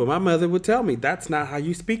speak to people. My mother would tell me that's not how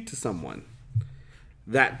you speak to someone.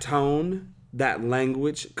 That tone, that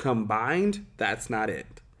language combined, that's not it.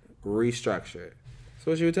 Restructure it. That's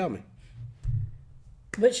what she would tell me.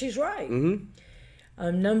 But she's right.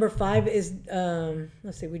 Number 5 is,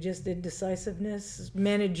 let's see, we just did decisiveness,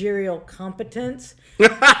 managerial competence.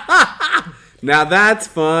 Now that's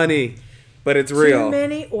funny, but it's real. Too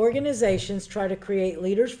many organizations try to create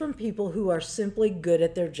leaders from people who are simply good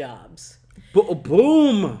at their jobs.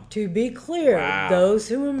 Boom! To be clear, those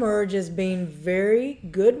who emerge as being very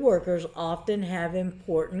good workers often have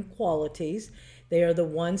important qualities. They are the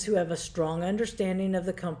ones who have a strong understanding of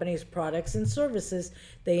the company's products and services.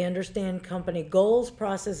 They understand company goals,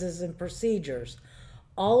 processes, and procedures.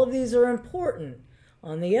 All of these are important.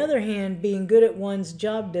 On the other hand, being good at one's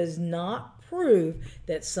job does not prove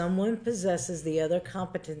that someone possesses the other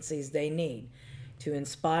competencies they need to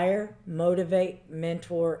inspire, motivate,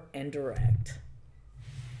 mentor, and direct.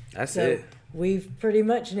 That's it. We've pretty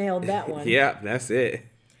much nailed that one. Yeah, that's it.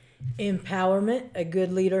 Empowerment. A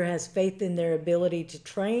good leader has faith in their ability to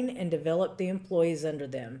train and develop the employees under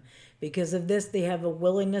them. Because of this, they have a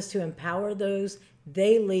willingness to empower those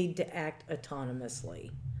they lead to act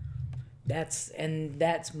autonomously. That's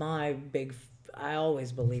my big, I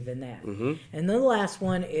always believe in that. And the last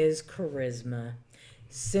one is charisma.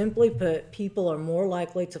 Simply put, people are more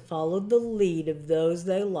likely to follow the lead of those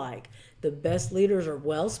they like. The best leaders are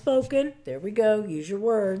well-spoken. There we go. Use your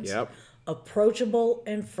words. Yep. Approachable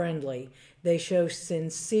and friendly. They show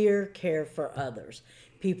sincere care for others.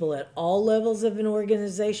 People at all levels of an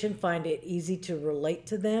organization find it easy to relate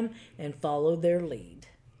to them and follow their lead.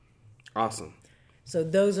 Awesome. So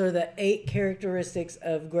those are the 8 characteristics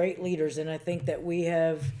of great leaders, and I think that we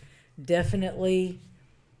have definitely,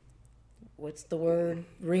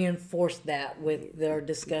 reinforced that with their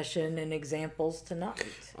discussion and examples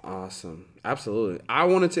tonight. Awesome. Absolutely. I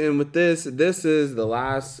wanted to end with this. This is the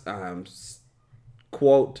last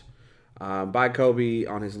quote by Kobe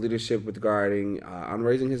on his leadership regarding on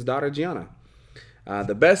raising his daughter, Gianna.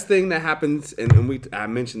 The best thing that happens, I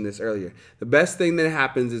mentioned this earlier, the best thing that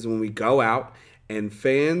happens is when we go out and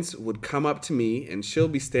fans would come up to me and she'll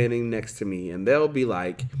be standing next to me and they'll be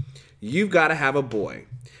like, you've got to have a boy.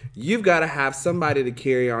 You've got to have somebody to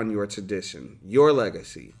carry on your tradition, your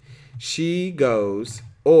legacy. She goes,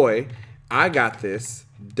 oi, I got this.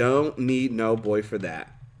 Don't need no boy for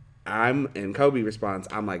that. and Kobe responds,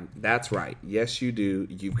 I'm like, that's right. Yes, you do.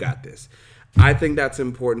 You've got this. I think that's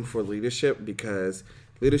important for leadership because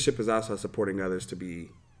leadership is also supporting others to be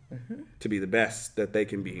the best that they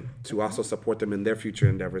can be, to also support them in their future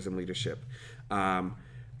endeavors in leadership.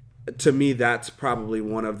 To me, that's probably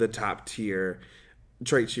one of the top tier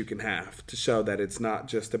traits you can have to show that it's not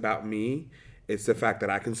just about me. It's the fact that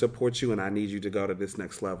I can support you and I need you to go to this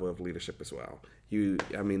next level of leadership as well.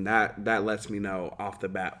 That lets me know off the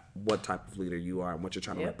bat what type of leader you are and what you're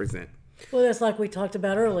trying to represent. Well, that's like we talked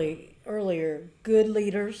about earlier. Good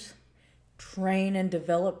leaders train and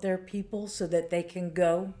develop their people so that they can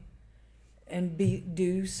go and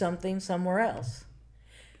do something somewhere else.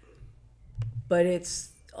 But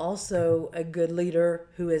it's also a good leader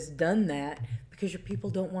who has done that because your people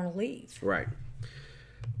don't want to leave. Right.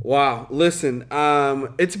 Wow. Listen,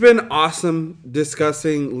 it's been awesome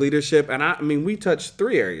discussing leadership. And we touched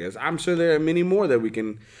 3 areas. I'm sure there are many more that we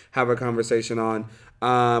can have a conversation on.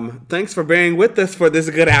 Thanks for bearing with us for this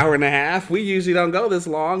good hour and a half. We usually don't go this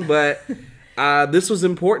long, but this was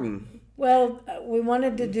important. Well, we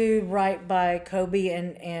wanted to do right by Kobe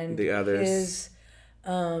and the others. His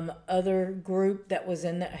other group that was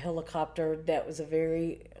in that helicopter. That was a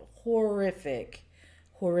very horrific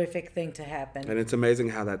thing to happen. And it's amazing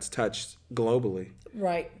how that's touched globally.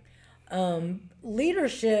 Right.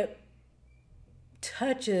 Leadership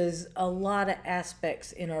touches a lot of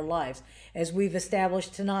aspects in our lives. As we've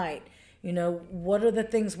established tonight, what are the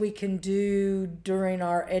things we can do during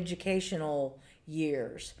our educational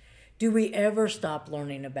years? Do we ever stop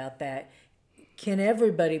learning about that? Can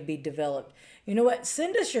everybody be developed? You know what?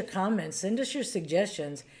 Send us your comments. Send us your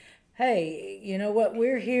suggestions. Hey, you know what?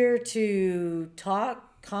 We're here to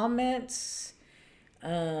talk, comments.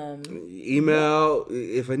 Email,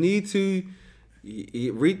 if I need to,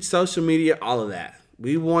 reach social media, all of that.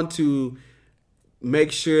 We want to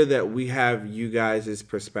make sure that we have you guys'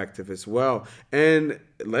 perspective as well. And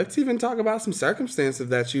let's even talk about some circumstances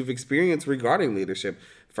that you've experienced regarding leadership.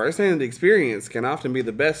 First-hand experience can often be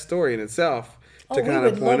the best story in itself to kind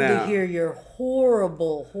of point out. We would love to hear your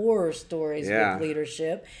horror stories with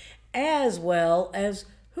leadership, as well as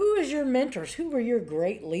who is your mentors? Who were your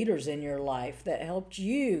great leaders in your life that helped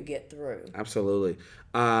you get through? Absolutely.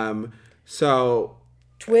 So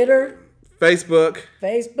Twitter, Facebook,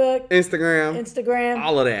 Instagram,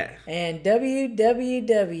 all of that. And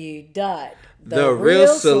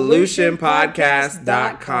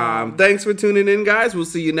www.therealsolutionpodcast.com. Thanks for tuning in, guys. We'll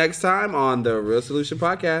see you next time on The Real Solution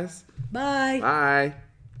Podcast. Bye. Bye.